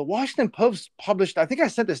new. The Washington Post published, I think I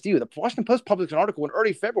sent this to you, the Washington Post published an article in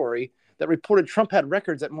early February that reported Trump had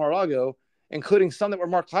records at Mar-a-Lago, including some that were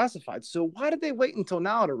marked classified. So why did they wait until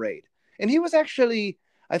now to raid? And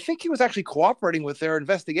I think he was actually cooperating with their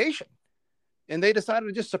investigation. And they decided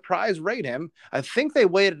to just surprise raid him. I think they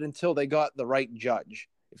waited until they got the right judge,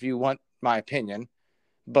 if you want my opinion.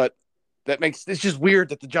 But it's just weird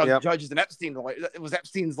that the judge is an Epstein lawyer. It was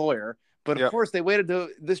Epstein's lawyer. But of course, they waited till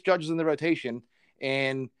this judge was in the rotation,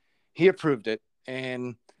 and he approved it.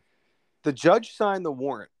 And the judge signed the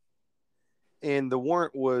warrant. And the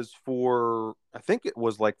warrant was for, I think it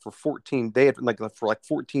was like for 14 days, for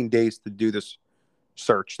 14 days to do this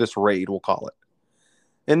search, this raid, we'll call it.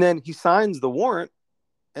 And then he signs the warrant,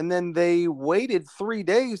 and then they waited 3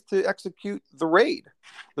 days to execute the raid,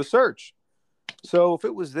 the search. So if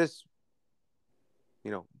it was this,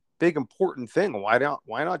 big important thing, why'd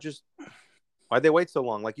they wait so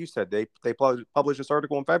long? Like you said, they published this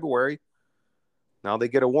article in February. Now they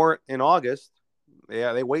get a warrant in August.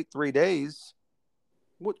 Yeah, they wait 3 days.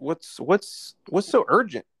 What's so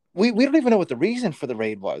urgent? We don't even know what the reason for the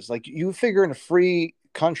raid was. Like, you figure in a free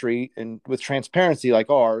country and with transparency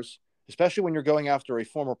like ours, especially when you're going after a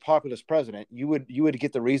former populist president, you would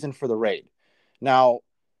get the reason for the raid. Now,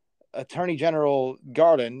 Attorney General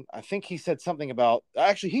Garland, I think he said something about,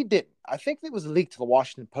 actually he didn't. I think it was leaked to the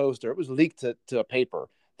Washington Post, or it was leaked to a paper,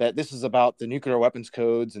 that this is about the nuclear weapons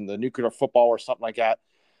codes and the nuclear football or something like that.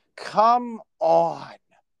 Come on.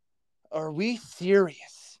 Are we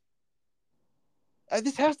serious?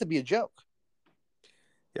 This has to be a joke.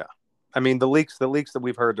 Yeah. I mean, the leaks that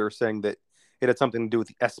we've heard are saying that it had something to do with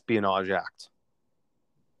the Espionage Act.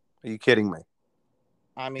 Are you kidding me?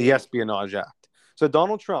 I mean, the Espionage Act. So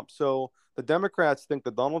the Democrats think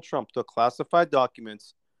that Donald Trump took classified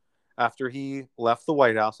documents after he left the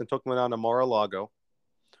White House and took them down to Mar-a-Lago,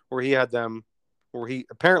 where he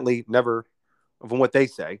apparently never, from what they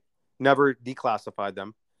say, never declassified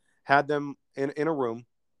them, had them in a room,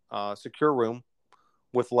 secure room,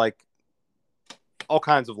 with like all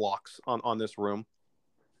kinds of locks on this room.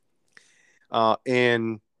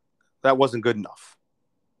 And that wasn't good enough.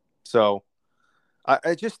 So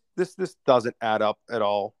I just, this doesn't add up at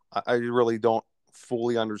all. I really don't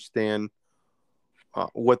fully understand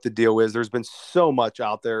what the deal is. There's been so much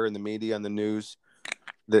out there in the media and the news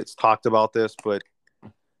that's talked about this, but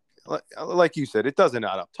like you said, it doesn't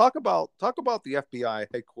add up. Talk about the FBI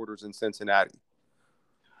headquarters in Cincinnati.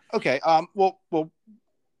 Okay. Well,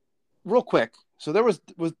 real quick. So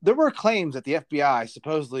there were claims that the FBI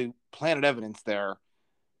supposedly planted evidence there,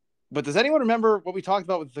 but does anyone remember what we talked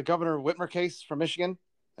about with the Governor Whitmer case from Michigan?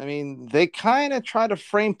 I mean, they kind of try to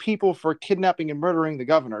frame people for kidnapping and murdering the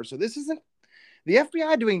governor. So this isn't, the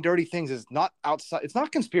FBI doing dirty things is not outside. It's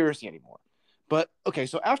not conspiracy anymore. But okay,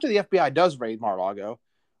 so after the FBI does raid Mar-a-Lago,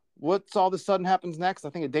 what's all of a sudden happens next?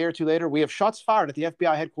 I think a day or two later, we have shots fired at the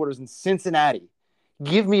FBI headquarters in Cincinnati.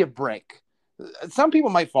 Give me a break. Some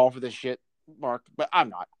people might fall for this shit, Mark, but I'm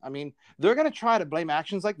not. I mean, they're going to try to blame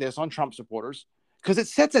actions like this on Trump supporters because it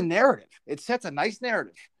sets a narrative. It sets a nice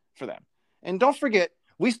narrative for them. And don't forget,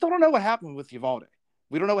 we still don't know what happened with Uvalde.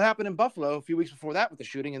 We don't know what happened in Buffalo a few weeks before that with the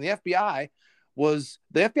shooting. And the FBI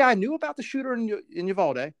knew about the shooter in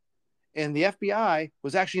Uvalde. And the FBI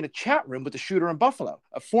was actually in a chat room with the shooter in Buffalo.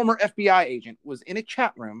 A former FBI agent was in a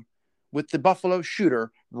chat room with the Buffalo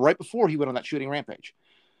shooter right before he went on that shooting rampage.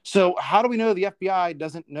 So how do we know the FBI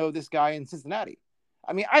doesn't know this guy in Cincinnati?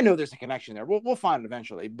 I mean, I know there's a connection there. We'll find it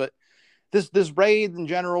eventually. But this raid in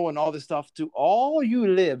general and all this stuff, to all you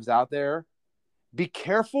libs out there, be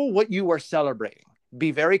careful what you are celebrating.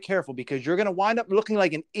 Be very careful because you're going to wind up looking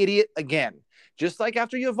like an idiot again. Just like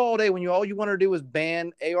after Uvalde, when all you wanted to do was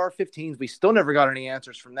ban AR-15s, we still never got any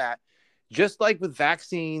answers from that. Just like with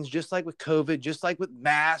vaccines, just like with COVID, just like with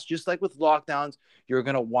masks, just like with lockdowns, you're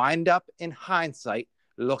going to wind up in hindsight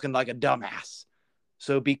looking like a dumbass.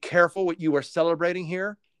 So be careful what you are celebrating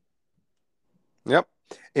here. Yep.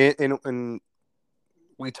 And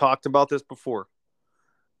we talked about this before.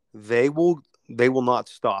 They will not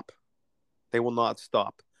stop. They will not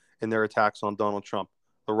stop in their attacks on Donald Trump.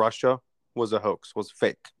 The Russia was a hoax, was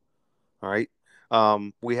fake. All right.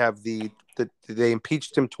 We have they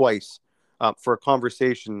impeached him twice for a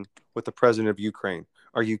conversation with the president of Ukraine.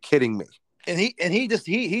 Are you kidding me? And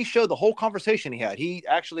he showed the whole conversation he had. He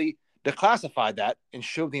actually declassified that and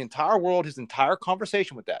showed the entire world his entire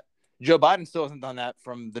conversation with that. Joe Biden still hasn't done that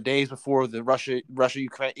from the days before the Russia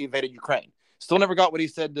invaded Ukraine. Still never got what he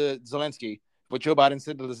said to Zelensky, what Joe Biden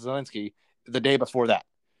said to Zelensky the day before that.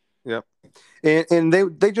 Yep. And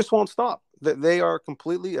they just won't stop. They are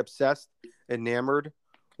completely obsessed, enamored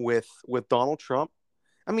with Donald Trump.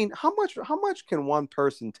 I mean, how much can one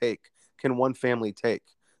person take? Can one family take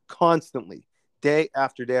constantly, day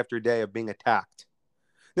after day after day of being attacked?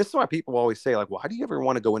 This is why people always say, like, why do you ever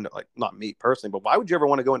want to go into, like, not me personally, but why would you ever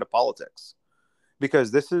want to go into politics?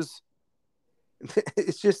 Because it's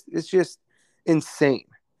just insane.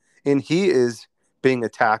 And he is being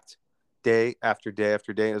attacked day after day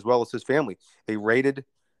after day, as well as his family. They raided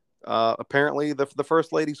apparently the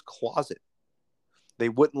first lady's closet. They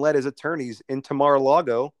wouldn't let his attorneys into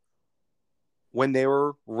Mar-a-Lago when they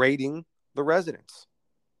were raiding the residence.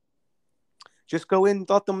 Just go in and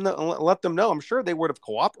let them know. I'm sure they would have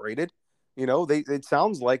cooperated. You know, it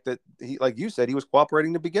sounds like that he, like you said, he was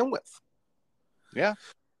cooperating to begin with. Yeah.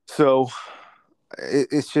 So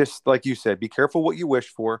it's just like you said, be careful what you wish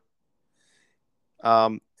for.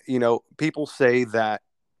 You know, people say that,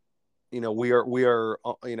 you know, we are,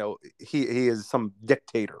 you know, he is some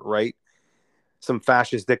dictator, right? Some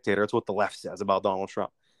fascist dictator. That's what the left says about Donald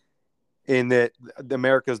Trump. In that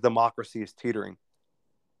America's democracy is teetering.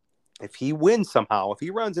 If he wins somehow, if he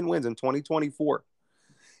runs and wins in 2024,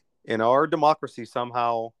 and our democracy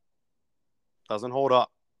somehow doesn't hold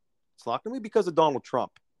up, it's not going to be because of Donald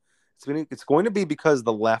Trump. It's going to be because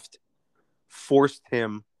the left forced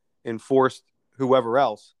him and forced whoever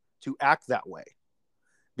else to act that way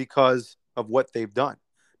because of what they've done.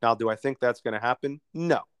 Now, do I think that's going to happen?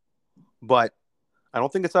 No. But I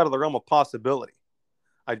don't think it's out of the realm of possibility.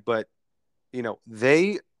 But, you know,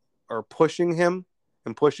 they are pushing him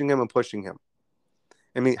and pushing him and pushing him.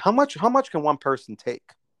 I mean, how much can one person take?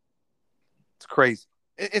 It's crazy.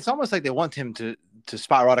 It's almost like they want him to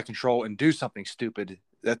spiral out of control and do something stupid.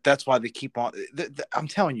 That's why they keep on. I'm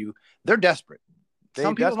telling you, they're desperate.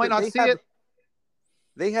 Some people might not see it.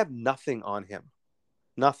 They have nothing on him.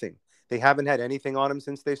 Nothing. They haven't had anything on him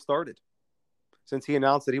since they started. Since he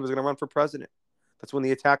announced that he was going to run for president. That's when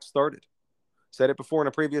the attack started. Said it before in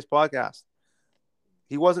a previous podcast.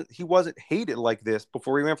 He wasn't hated like this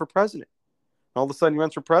before he ran for president. All of a sudden he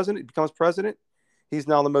runs for president, he becomes president. He's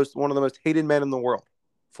now one of the most hated men in the world.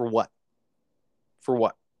 For what? For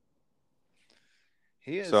what?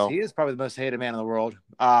 He is probably the most hated man in the world.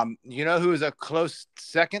 You know who is a close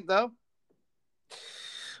second though?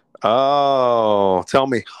 Oh, tell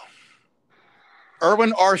me.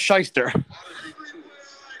 Erwin R. Shyster.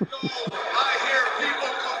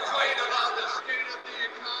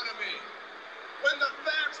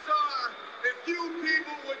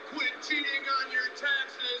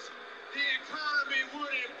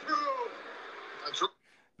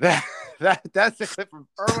 That's a clip from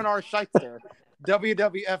Erwin R. Shyster,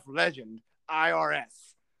 WWF legend,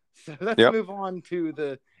 IRS. So let's move on to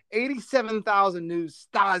the 87,000 new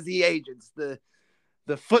Stasi agents,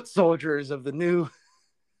 the foot soldiers of the new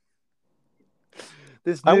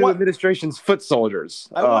administration's foot soldiers.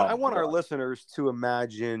 I want our listeners to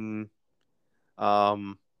imagine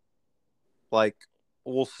like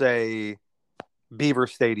we'll say Beaver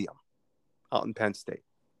Stadium out in Penn State.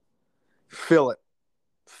 Fill it.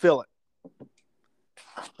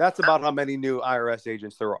 That's about how many new IRS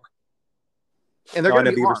agents there are. And they're going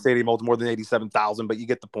to be Beaver armed. Stadium holds more than 87,000, but you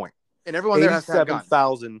get the point. And everyone there has to have guns.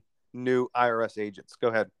 87,000 new IRS agents. Go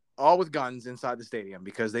ahead. All with guns inside the stadium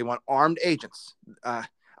because they want armed agents.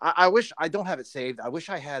 I wish I don't have it saved. I wish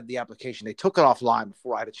I had the application. They took it offline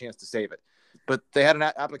before I had a chance to save it. But they had an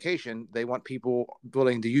application. They want people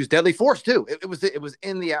willing to use deadly force too. It was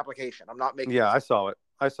in the application. I'm not making. Yeah, I saw it.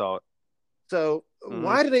 So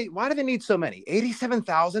why do they need so many?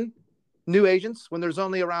 87,000 new agents when there's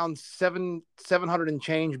only around 700 and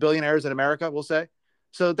change billionaires in America, we'll say.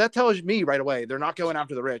 So that tells me right away they're not going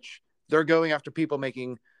after the rich. They're going after people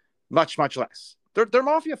making much, much less. They're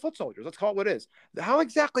mafia foot soldiers. Let's call it what it is. How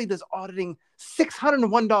exactly does auditing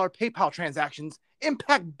 $601 PayPal transactions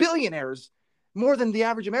impact billionaires more than the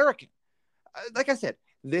average American? Like I said,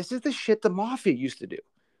 this is the shit the mafia used to do.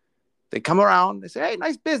 They come around, they say, hey,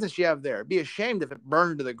 nice business you have there. Be ashamed if it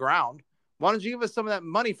burned to the ground. Why don't you give us some of that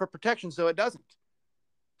money for protection so it doesn't?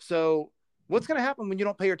 So what's going to happen when you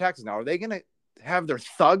don't pay your taxes now? Are they going to have their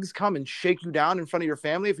thugs come and shake you down in front of your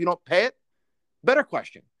family if you don't pay it? Better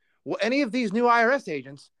question. Will any of these new IRS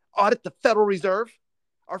agents audit the Federal Reserve?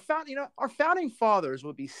 Our founding fathers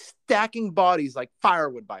would be stacking bodies like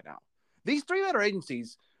firewood by now. These three-letter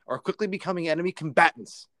agencies are quickly becoming enemy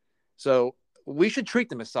combatants. So we should treat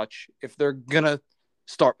them as such if they're going to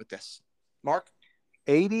start with this. Mark?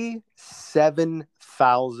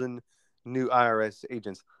 87,000 new IRS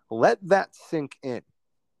agents. Let that sink in.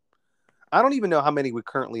 I don't even know how many we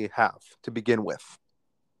currently have to begin with.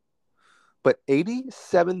 But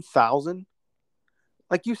 87,000,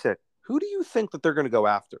 like you said, who do you think that they're going to go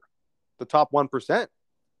after? The top 1%?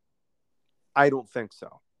 I don't think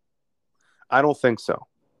so.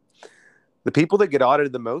 The people that get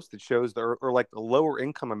audited the most, it shows, are like the lower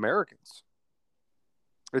income Americans.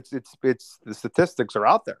 It's the statistics are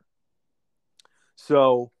out there.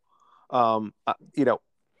 So, I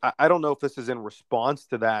don't know if this is in response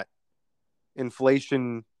to that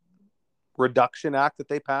Inflation Reduction Act that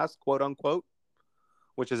they passed, quote unquote,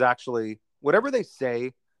 which is actually whatever they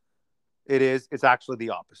say it is, it's actually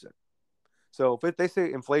the opposite. So if they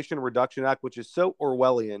say Inflation Reduction Act, which is so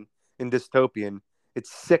Orwellian and dystopian,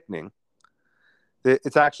 it's sickening.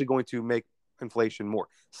 It's actually going to make inflation more.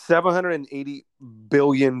 $780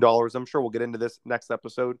 billion. I'm sure we'll get into this next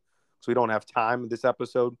episode, so we don't have time in this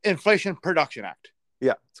episode. Inflation Production Act.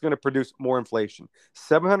 Yeah, it's going to produce more inflation.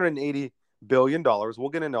 $780 billion. We'll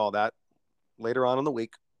get into all that later on in the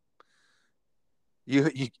week.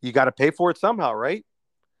 You got to pay for it somehow, right?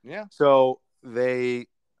 Yeah. So they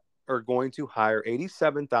are going to hire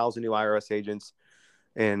 87,000 new IRS agents,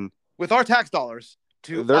 and with our tax dollars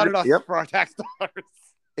to audit us for our tax dollars.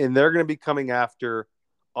 And they're going to be coming after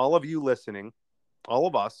all of you listening, all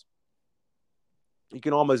of us. You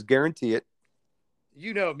can almost guarantee it.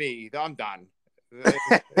 You know me. I'm done.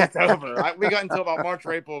 It's over. We got until about March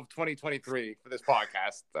or April of 2023 for this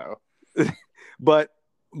podcast. So, but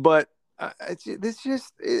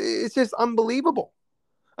it's just unbelievable.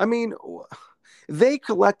 I mean, they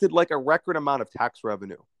collected like a record amount of tax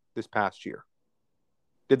revenue this past year.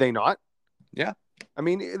 Did they not? Yeah. I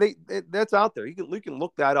mean, that's out there. You can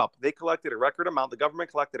look that up. They collected a record amount. The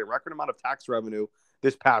government collected a record amount of tax revenue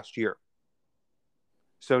this past year.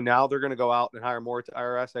 So now they're going to go out and hire more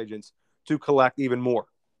IRS agents to collect even more.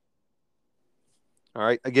 All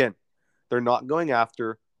right. Again, they're not going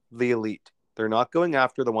after the elite. They're not going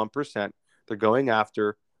after the 1%. They're going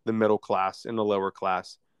after the middle class and the lower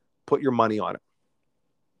class. Put your money on it.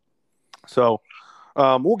 So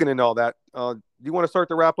we'll get into all that. Do you want to start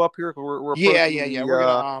the wrap up here? We're yeah.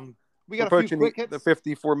 We got a few quick hits. The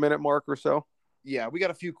 54-minute mark or so. Yeah, we got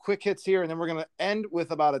a few quick hits here, and then we're going to end with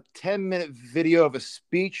about a 10-minute video of a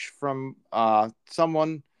speech from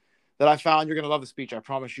someone that I found. You're going to love the speech, I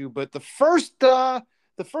promise you. But the first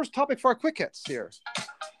topic for our quick hits here.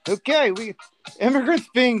 Okay, immigrants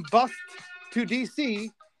being bused to D.C.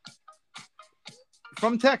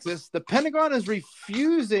 from Texas. The Pentagon is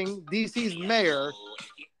refusing D.C.'s mayor's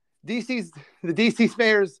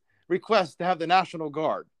request to have the National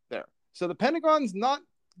Guard there. So the Pentagon's not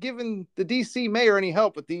giving the D.C. mayor any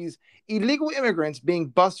help with these illegal immigrants being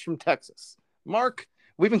bused from Texas. Mark,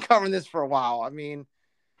 we've been covering this for a while. I mean,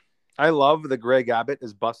 I love that Greg Abbott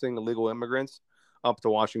is busing illegal immigrants up to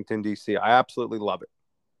Washington, D.C. I absolutely love it.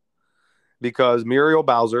 Because Muriel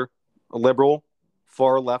Bowser, a liberal,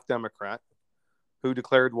 far-left Democrat, who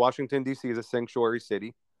declared Washington, D.C. as a sanctuary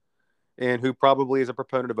city, and who probably is a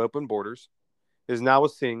proponent of open borders, is now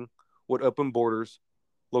seeing what open borders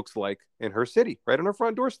looks like in her city, right on her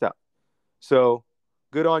front doorstep. So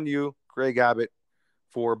good on you, Greg Abbott,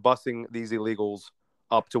 for busing these illegals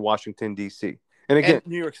up to Washington, D.C. And again,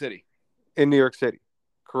 New York City. In New York City.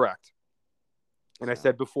 Correct. And I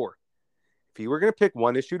said before, if you were going to pick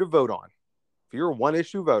one issue to vote on, if you're a one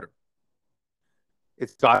issue voter,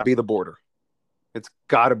 it's got to be the border. It's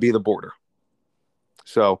got to be the border.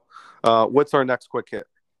 So what's our next quick hit?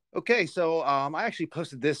 Okay, so I actually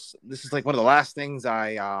posted this. This is like one of the last things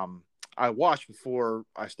I watched before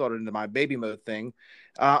I started into my baby mode thing.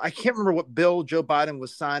 I can't remember what bill Joe Biden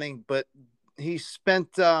was signing, but he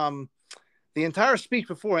spent the entire speech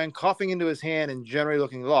beforehand coughing into his hand and generally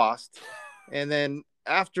looking lost. And then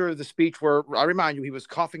after the speech, where I remind you, he was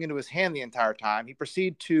coughing into his hand the entire time, he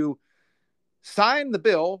proceeded to sign the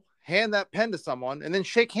bill, hand that pen to someone, and then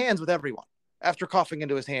shake hands with everyone after coughing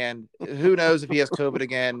into his hand. Who knows if he has COVID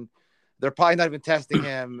again? They're probably not even testing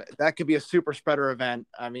him. That could be a super spreader event.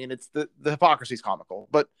 I mean, it's the hypocrisy is comical,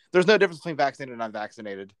 but there's no difference between vaccinated and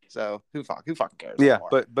unvaccinated. So who fucking cares? Yeah,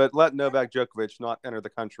 anymore? but let Novak Djokovic not enter the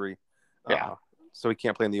country. Yeah. So he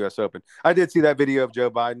can't play in the U.S. Open. I did see that video of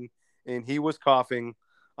Joe Biden, and he was coughing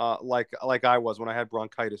like I was when I had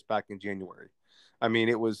bronchitis back in January. I mean,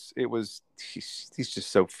 he's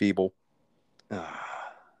just so feeble.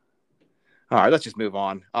 All right, let's just move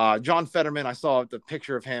on. John Fetterman, I saw the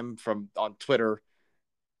picture of him on Twitter.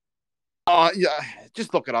 Yeah,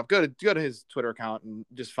 just look it up. Go to his Twitter account and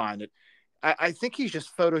just find it. I think he's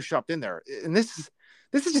just photoshopped in there, and this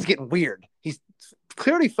is just getting weird. He's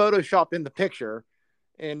clearly photoshopped in the picture,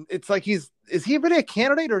 and it's like is he really a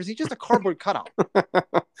candidate or is he just a cardboard cutout?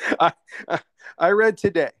 I read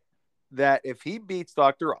today that if he beats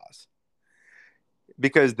Dr. Oz,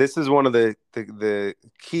 because this is one of the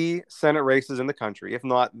key Senate races in the country, if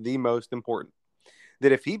not the most important,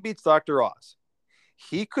 that if he beats Dr. Oz,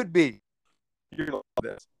 he could be, you're gonna love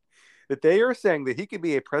this, that they are saying that he could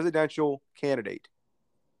be a presidential candidate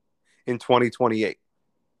in 2028.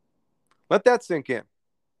 Let that sink in.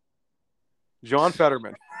 John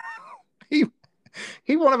Fetterman. He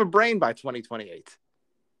won't have a brain by 2028.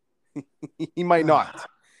 He might not.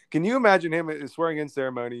 Can you imagine him at his swearing-in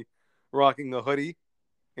ceremony rocking a hoodie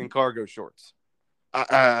and cargo shorts?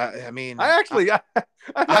 I mean, I'm actually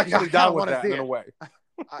down with that in a way.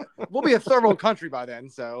 We'll be a third world country by then,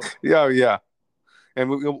 so yeah, and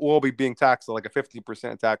we'll be being taxed at like a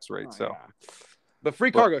 50% tax rate. But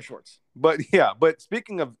free cargo shorts. But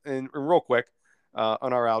speaking of, and real quick,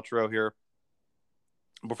 on our outro here,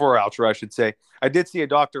 before our outro, I should say, I did see a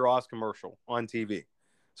Dr. Oz commercial on TV.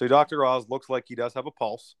 So Dr. Oz looks like he does have a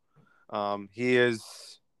pulse.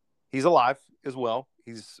 He's alive as well.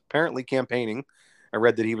 He's apparently campaigning. I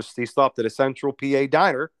read that he stopped at a Central PA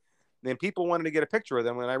diner, and people wanted to get a picture of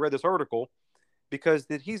him. And I read this article because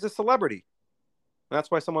he's a celebrity. And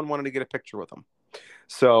that's why someone wanted to get a picture with him.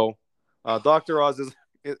 So Dr. Oz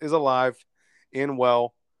is alive and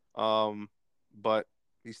well, but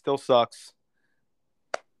he still sucks.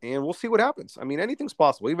 And we'll see what happens. I mean, anything's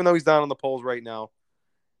possible. Even though he's down on the polls right now,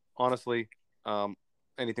 honestly,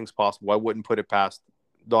 anything's possible. I wouldn't put it past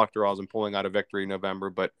Dr. Oz in pulling out a victory in November,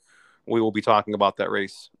 but we will be talking about that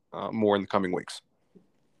race more in the coming weeks.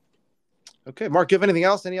 Okay, Mark, do you have anything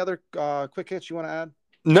else? Any other quick hits you want to add?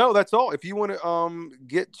 No, that's all. If you want to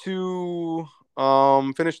get to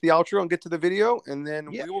finish the outro and get to the video, and then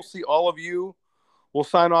we will see all of you. We'll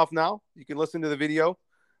sign off now. You can listen to the video,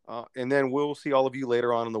 and then we'll see all of you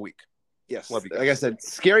later on in the week. Yes. Love you guys. Like I said,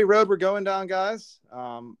 scary road we're going down, guys.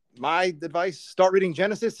 My advice, start reading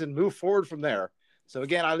Genesis and move forward from there. So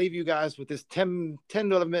again, I leave you guys with this 10 to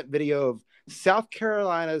 11 minute video of South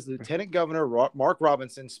Carolina's Lieutenant Governor Mark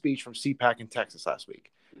Robinson's speech from CPAC in Texas last week.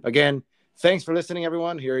 Again, thanks for listening,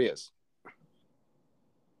 everyone. Here he is.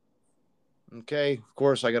 Okay, of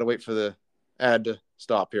course, I got to wait for the ad to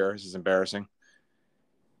stop here. This is embarrassing.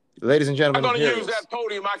 Ladies and gentlemen, I'm going to use that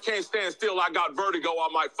podium. I can't stand still. I got vertigo. I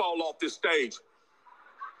might fall off this stage.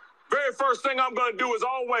 Very first thing I'm going to do is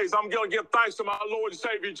always, I'm going to give thanks to my Lord and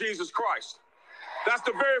Savior, Jesus Christ. That's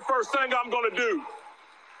the very first thing I'm going to do.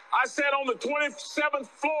 I sat on the 27th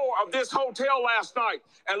floor of this hotel last night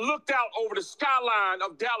and looked out over the skyline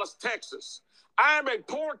of Dallas, Texas. I am a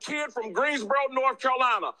poor kid from Greensboro, North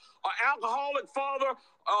Carolina, an alcoholic father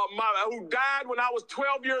who died when I was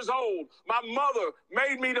 12 years old. My mother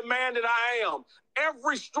made me the man that I am.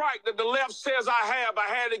 Every strike that the left says I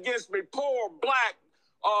had against me. Poor, black,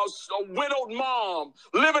 widowed mom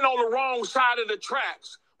living on the wrong side of the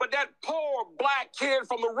tracks. But that poor black kid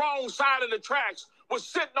from the wrong side of the tracks was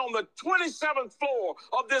sitting on the 27th floor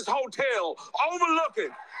of this hotel, overlooking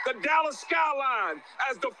the Dallas skyline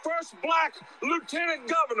as the first black lieutenant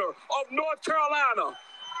governor of North Carolina.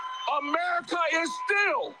 America is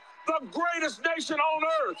still the greatest nation on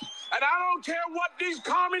earth. And I don't care what these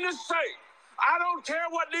communists say. I don't care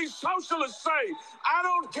what these socialists say. I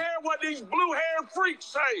don't care what these blue-haired freaks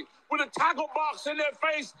say with a tackle box in their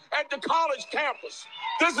face at the college campus.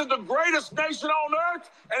 This is the greatest nation on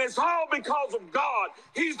earth, and it's all because of God.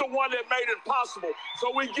 He's the one that made it possible.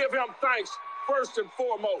 So we give him thanks first and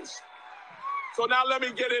foremost. So now let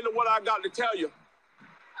me get into what I got to tell you.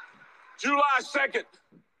 July 2nd,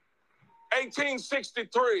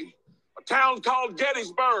 1863, a town called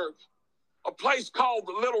Gettysburg, a place called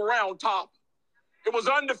the Little Round Top. It was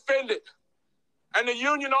undefended, and the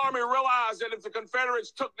Union Army realized that if the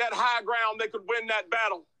Confederates took that high ground, they could win that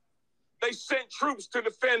battle. They sent troops to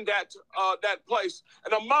defend that place,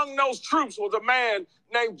 and among those troops was a man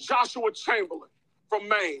named Joshua Chamberlain from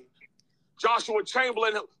Maine. Joshua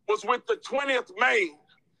Chamberlain was with the 20th Maine,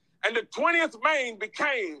 and the 20th Maine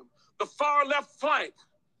became the far left flank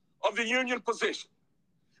of the Union position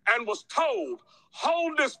and was told,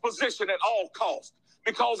 hold this position at all costs,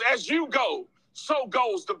 because as you go, so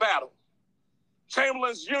goes the battle.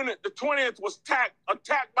 Chamberlain's unit, the 20th, was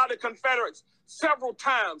attacked by the Confederates several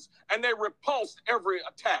times, and they repulsed every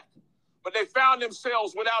attack. But they found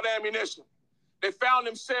themselves without ammunition. They found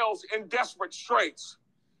themselves in desperate straits.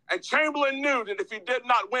 And Chamberlain knew that if he did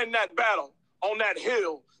not win that battle on that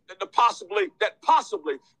hill, that possibly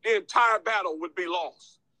the entire battle would be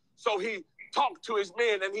lost. So he talked to his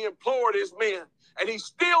men and he implored his men, and he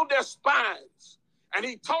steeled their spines, and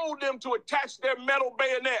he told them to attach their metal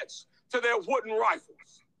bayonets to their wooden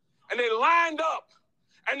rifles. And they lined up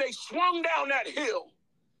and they swung down that hill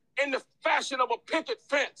in the fashion of a picket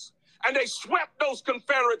fence, and they swept those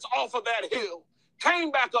Confederates off of that hill,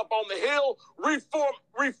 came back up on the hill,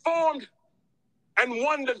 reformed, and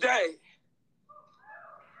won the day.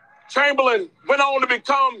 Chamberlain went on to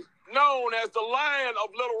become known as the Lion of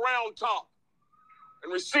Little Round Top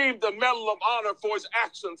and received the Medal of Honor for his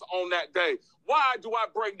actions on that day. Why do I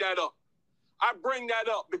bring that up? I bring that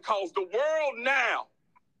up because the world now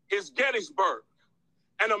is Gettysburg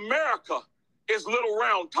and America is Little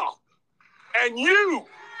Round Top. And you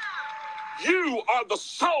are the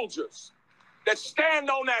soldiers that stand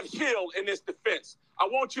on that hill in this defense. I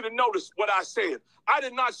want you to notice what I said. I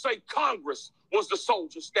did not say Congress was the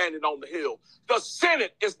soldier standing on the hill. The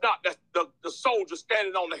Senate is not the soldiers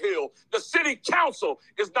standing on the hill. The city council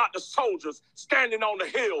is not the soldiers standing on the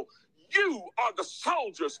hill. You are the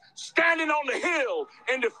soldiers standing on the hill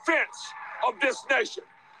in defense of this nation.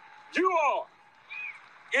 You are.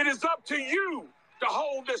 It is up to you to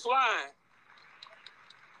hold this line,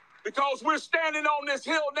 because we're standing on this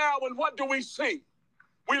hill now, and what do we see?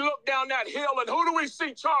 We look down that hill, and who do we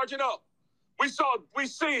see charging up? We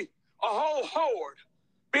see a whole horde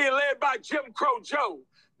being led by Jim Crow Joe,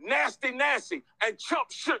 Nasty Nancy, and Chump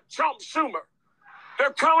Schumer.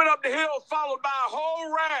 They're coming up the hill followed by a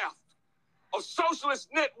whole raft of socialist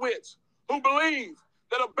nitwits who believe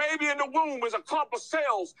that a baby in the womb is a clump of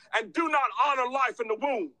cells and do not honor life in the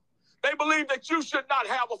womb. They believe that you should not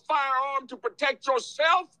have a firearm to protect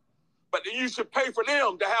yourself, but that you should pay for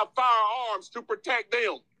them to have firearms to protect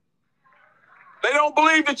them. They don't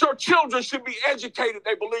believe that your children should be educated.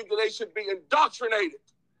 They believe that they should be indoctrinated.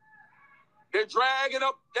 They're dragging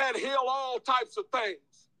up that hill all types of things.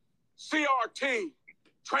 CRT,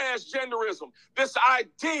 transgenderism, this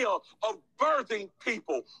idea of birthing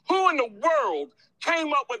people. Who in the world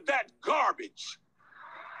came up with that garbage?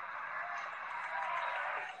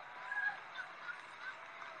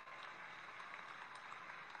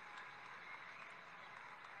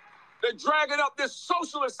 They're dragging up this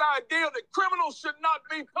socialist idea that criminals should not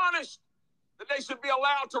be punished, that they should be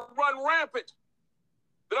allowed to run rampant,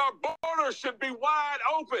 that our borders should be wide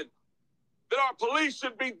open, that our police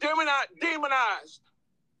should be demonized,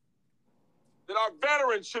 that our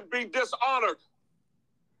veterans should be dishonored.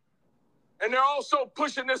 And they're also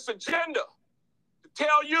pushing this agenda to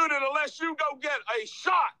tell you that unless you go get a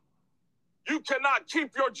shot, you cannot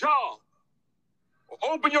keep your job or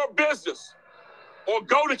open your business or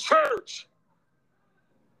go to church.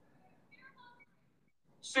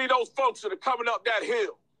 See those folks that are coming up that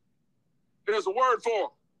hill. There's a word for them.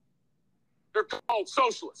 They're called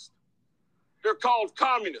socialists. They're called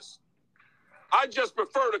communists. I just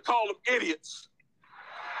prefer to call them idiots.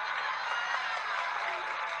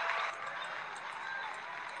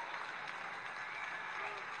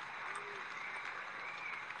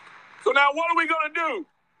 So now what are we going to do?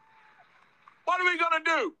 What are we going to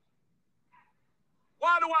do?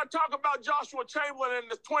 Why do I talk about Joshua Chamberlain and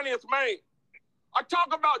the 20th Maine? I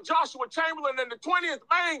talk about Joshua Chamberlain and the 20th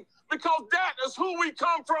Maine because that is who we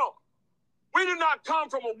come from. We do not come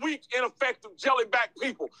from a weak, ineffective, jellyback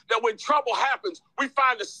people that when trouble happens, we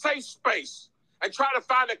find a safe space and try to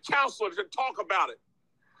find a counselor to talk about it.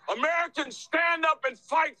 Americans stand up and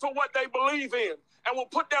fight for what they believe in and will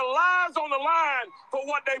put their lives on the line for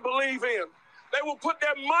what they believe in. They will put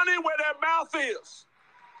their money where their mouth is.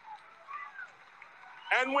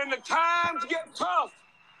 And when the times get tough,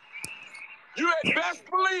 you had best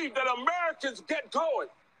believe that Americans get going,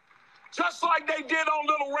 just like they did on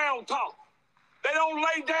Little Round Top. They don't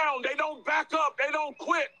lay down. They don't back up. They don't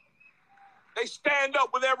quit. They stand up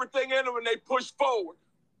with everything in them and they push forward.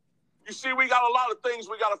 You see, we got a lot of things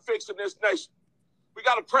we got to fix in this nation. We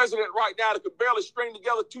got a president right now that could barely string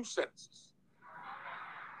together 2 sentences.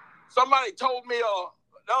 Somebody told me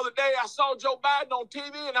the other day I saw Joe Biden on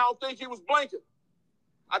TV and I don't think he was blinking.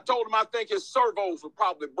 I told him I think his servos were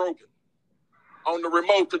probably broken on the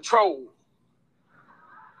remote control.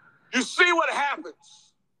 You see what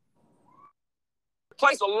happens.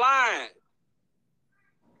 Place a line.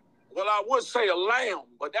 Well, I would say a lamb,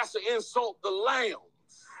 but that's an insult to lambs.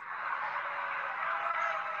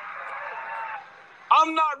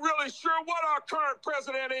 I'm not really sure what our current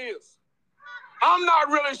president is. I'm not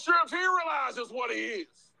really sure if he realizes what he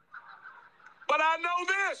is. But I know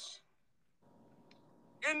this.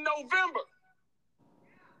 In November,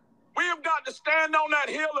 we have got to stand on that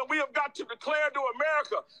hill and we have got to declare to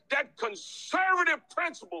America that conservative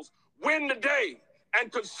principles win the day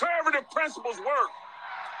and conservative principles work.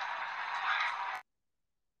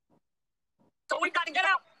 So we've got to get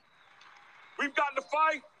out. We've got to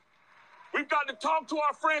fight. We've got to talk to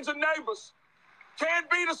our friends and neighbors. Can't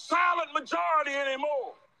be the silent majority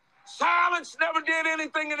anymore. Silence never did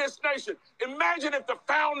anything in this nation. Imagine if the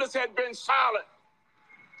founders had been silent.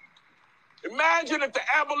 Imagine if the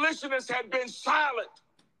abolitionists had been silent.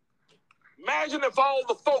 Imagine if all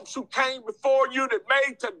the folks who came before you that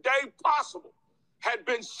made today possible had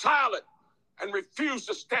been silent and refused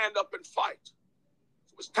to stand up and fight.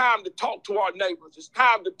 So it's time to talk to our neighbors. It's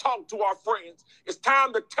time to talk to our friends. It's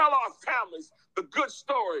time to tell our families the good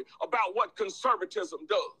story about what conservatism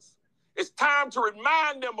does. It's time to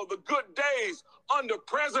remind them of the good days under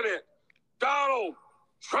President Donald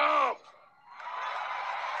Trump.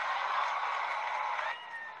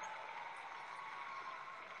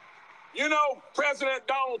 You know, President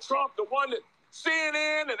Donald Trump, the one that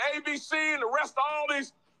CNN and ABC and the rest of all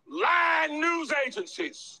these lying news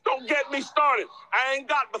agencies, don't get me started. I ain't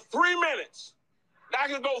got but 3 minutes. I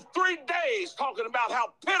can go 3 days talking about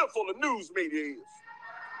how pitiful the news media is.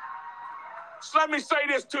 So let me say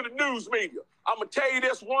this to the news media. I'm going to tell you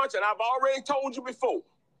this once, and I've already told you before.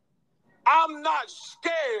 I'm not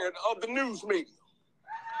scared of the news media.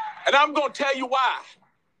 And I'm going to tell you why.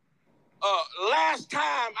 Last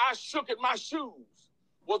time I shook in my shoes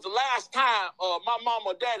was the last time my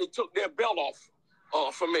mama and daddy took their belt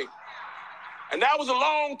off for me. And that was a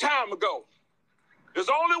long time ago. There's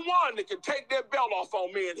only one that can take their belt off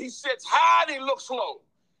on me, and he sits high and he looks low.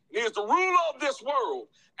 He is the ruler of this world,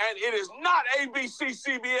 and it is not ABC,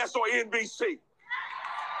 CBS, or NBC.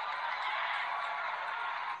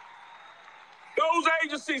 Those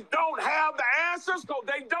agencies don't have the answers because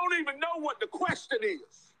they don't even know what the question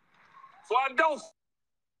is. So I don't.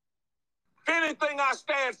 If anything, I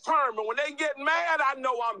stand firm, and when they get mad, I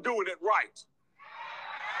know I'm doing it right.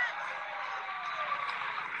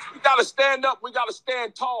 We got to stand up, we got to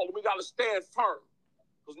stand tall, and we got to stand firm.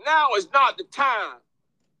 Because now is not the time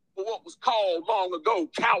for what was called long ago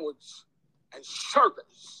cowards and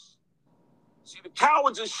shirkers. See, the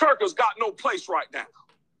cowards and shirkers got no place right now.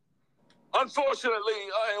 Unfortunately,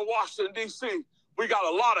 in Washington, D.C., we got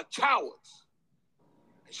a lot of cowards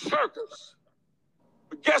and shirkers.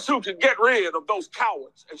 But guess who can get rid of those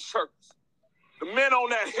cowards and shirkers? The men on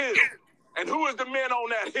that hill. And who is the men on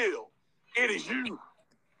that hill? It is you.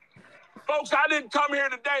 Folks, I didn't come here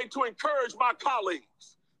today to encourage my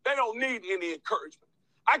colleagues. They don't need any encouragement.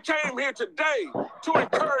 I came here today to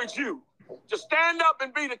encourage you to stand up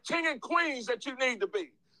and be the king and queens that you need to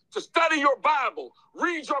be, to study your Bible,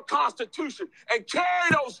 read your Constitution, and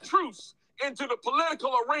carry those truths into the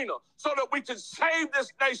political arena so that we can save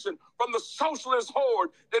this nation from the socialist horde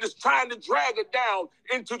that is trying to drag it down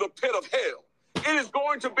into the pit of hell. It is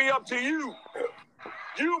going to be up to you.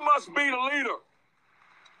 You must be the leader.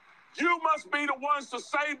 You must be the ones to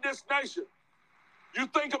save this nation. You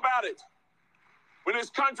think about it. When this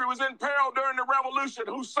country was in peril during the revolution,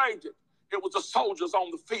 who saved it? It was the soldiers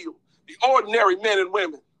on the field, the ordinary men and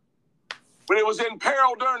women. When it was in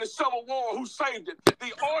peril during the Civil War, who saved it?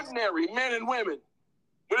 The ordinary men and women.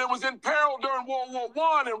 When it was in peril during World War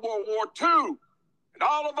I and World War II, and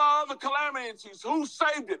all of our other calamities, who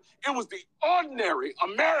saved it? It was the ordinary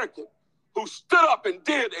American who stood up and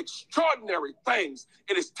did extraordinary things.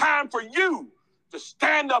 It is time for you to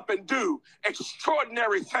stand up and do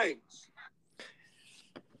extraordinary things.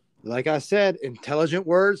 Like I said, intelligent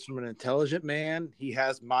words from an intelligent man. He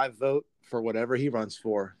has my vote for whatever he runs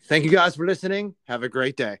for. Thank you guys for listening. Have a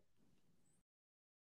great day.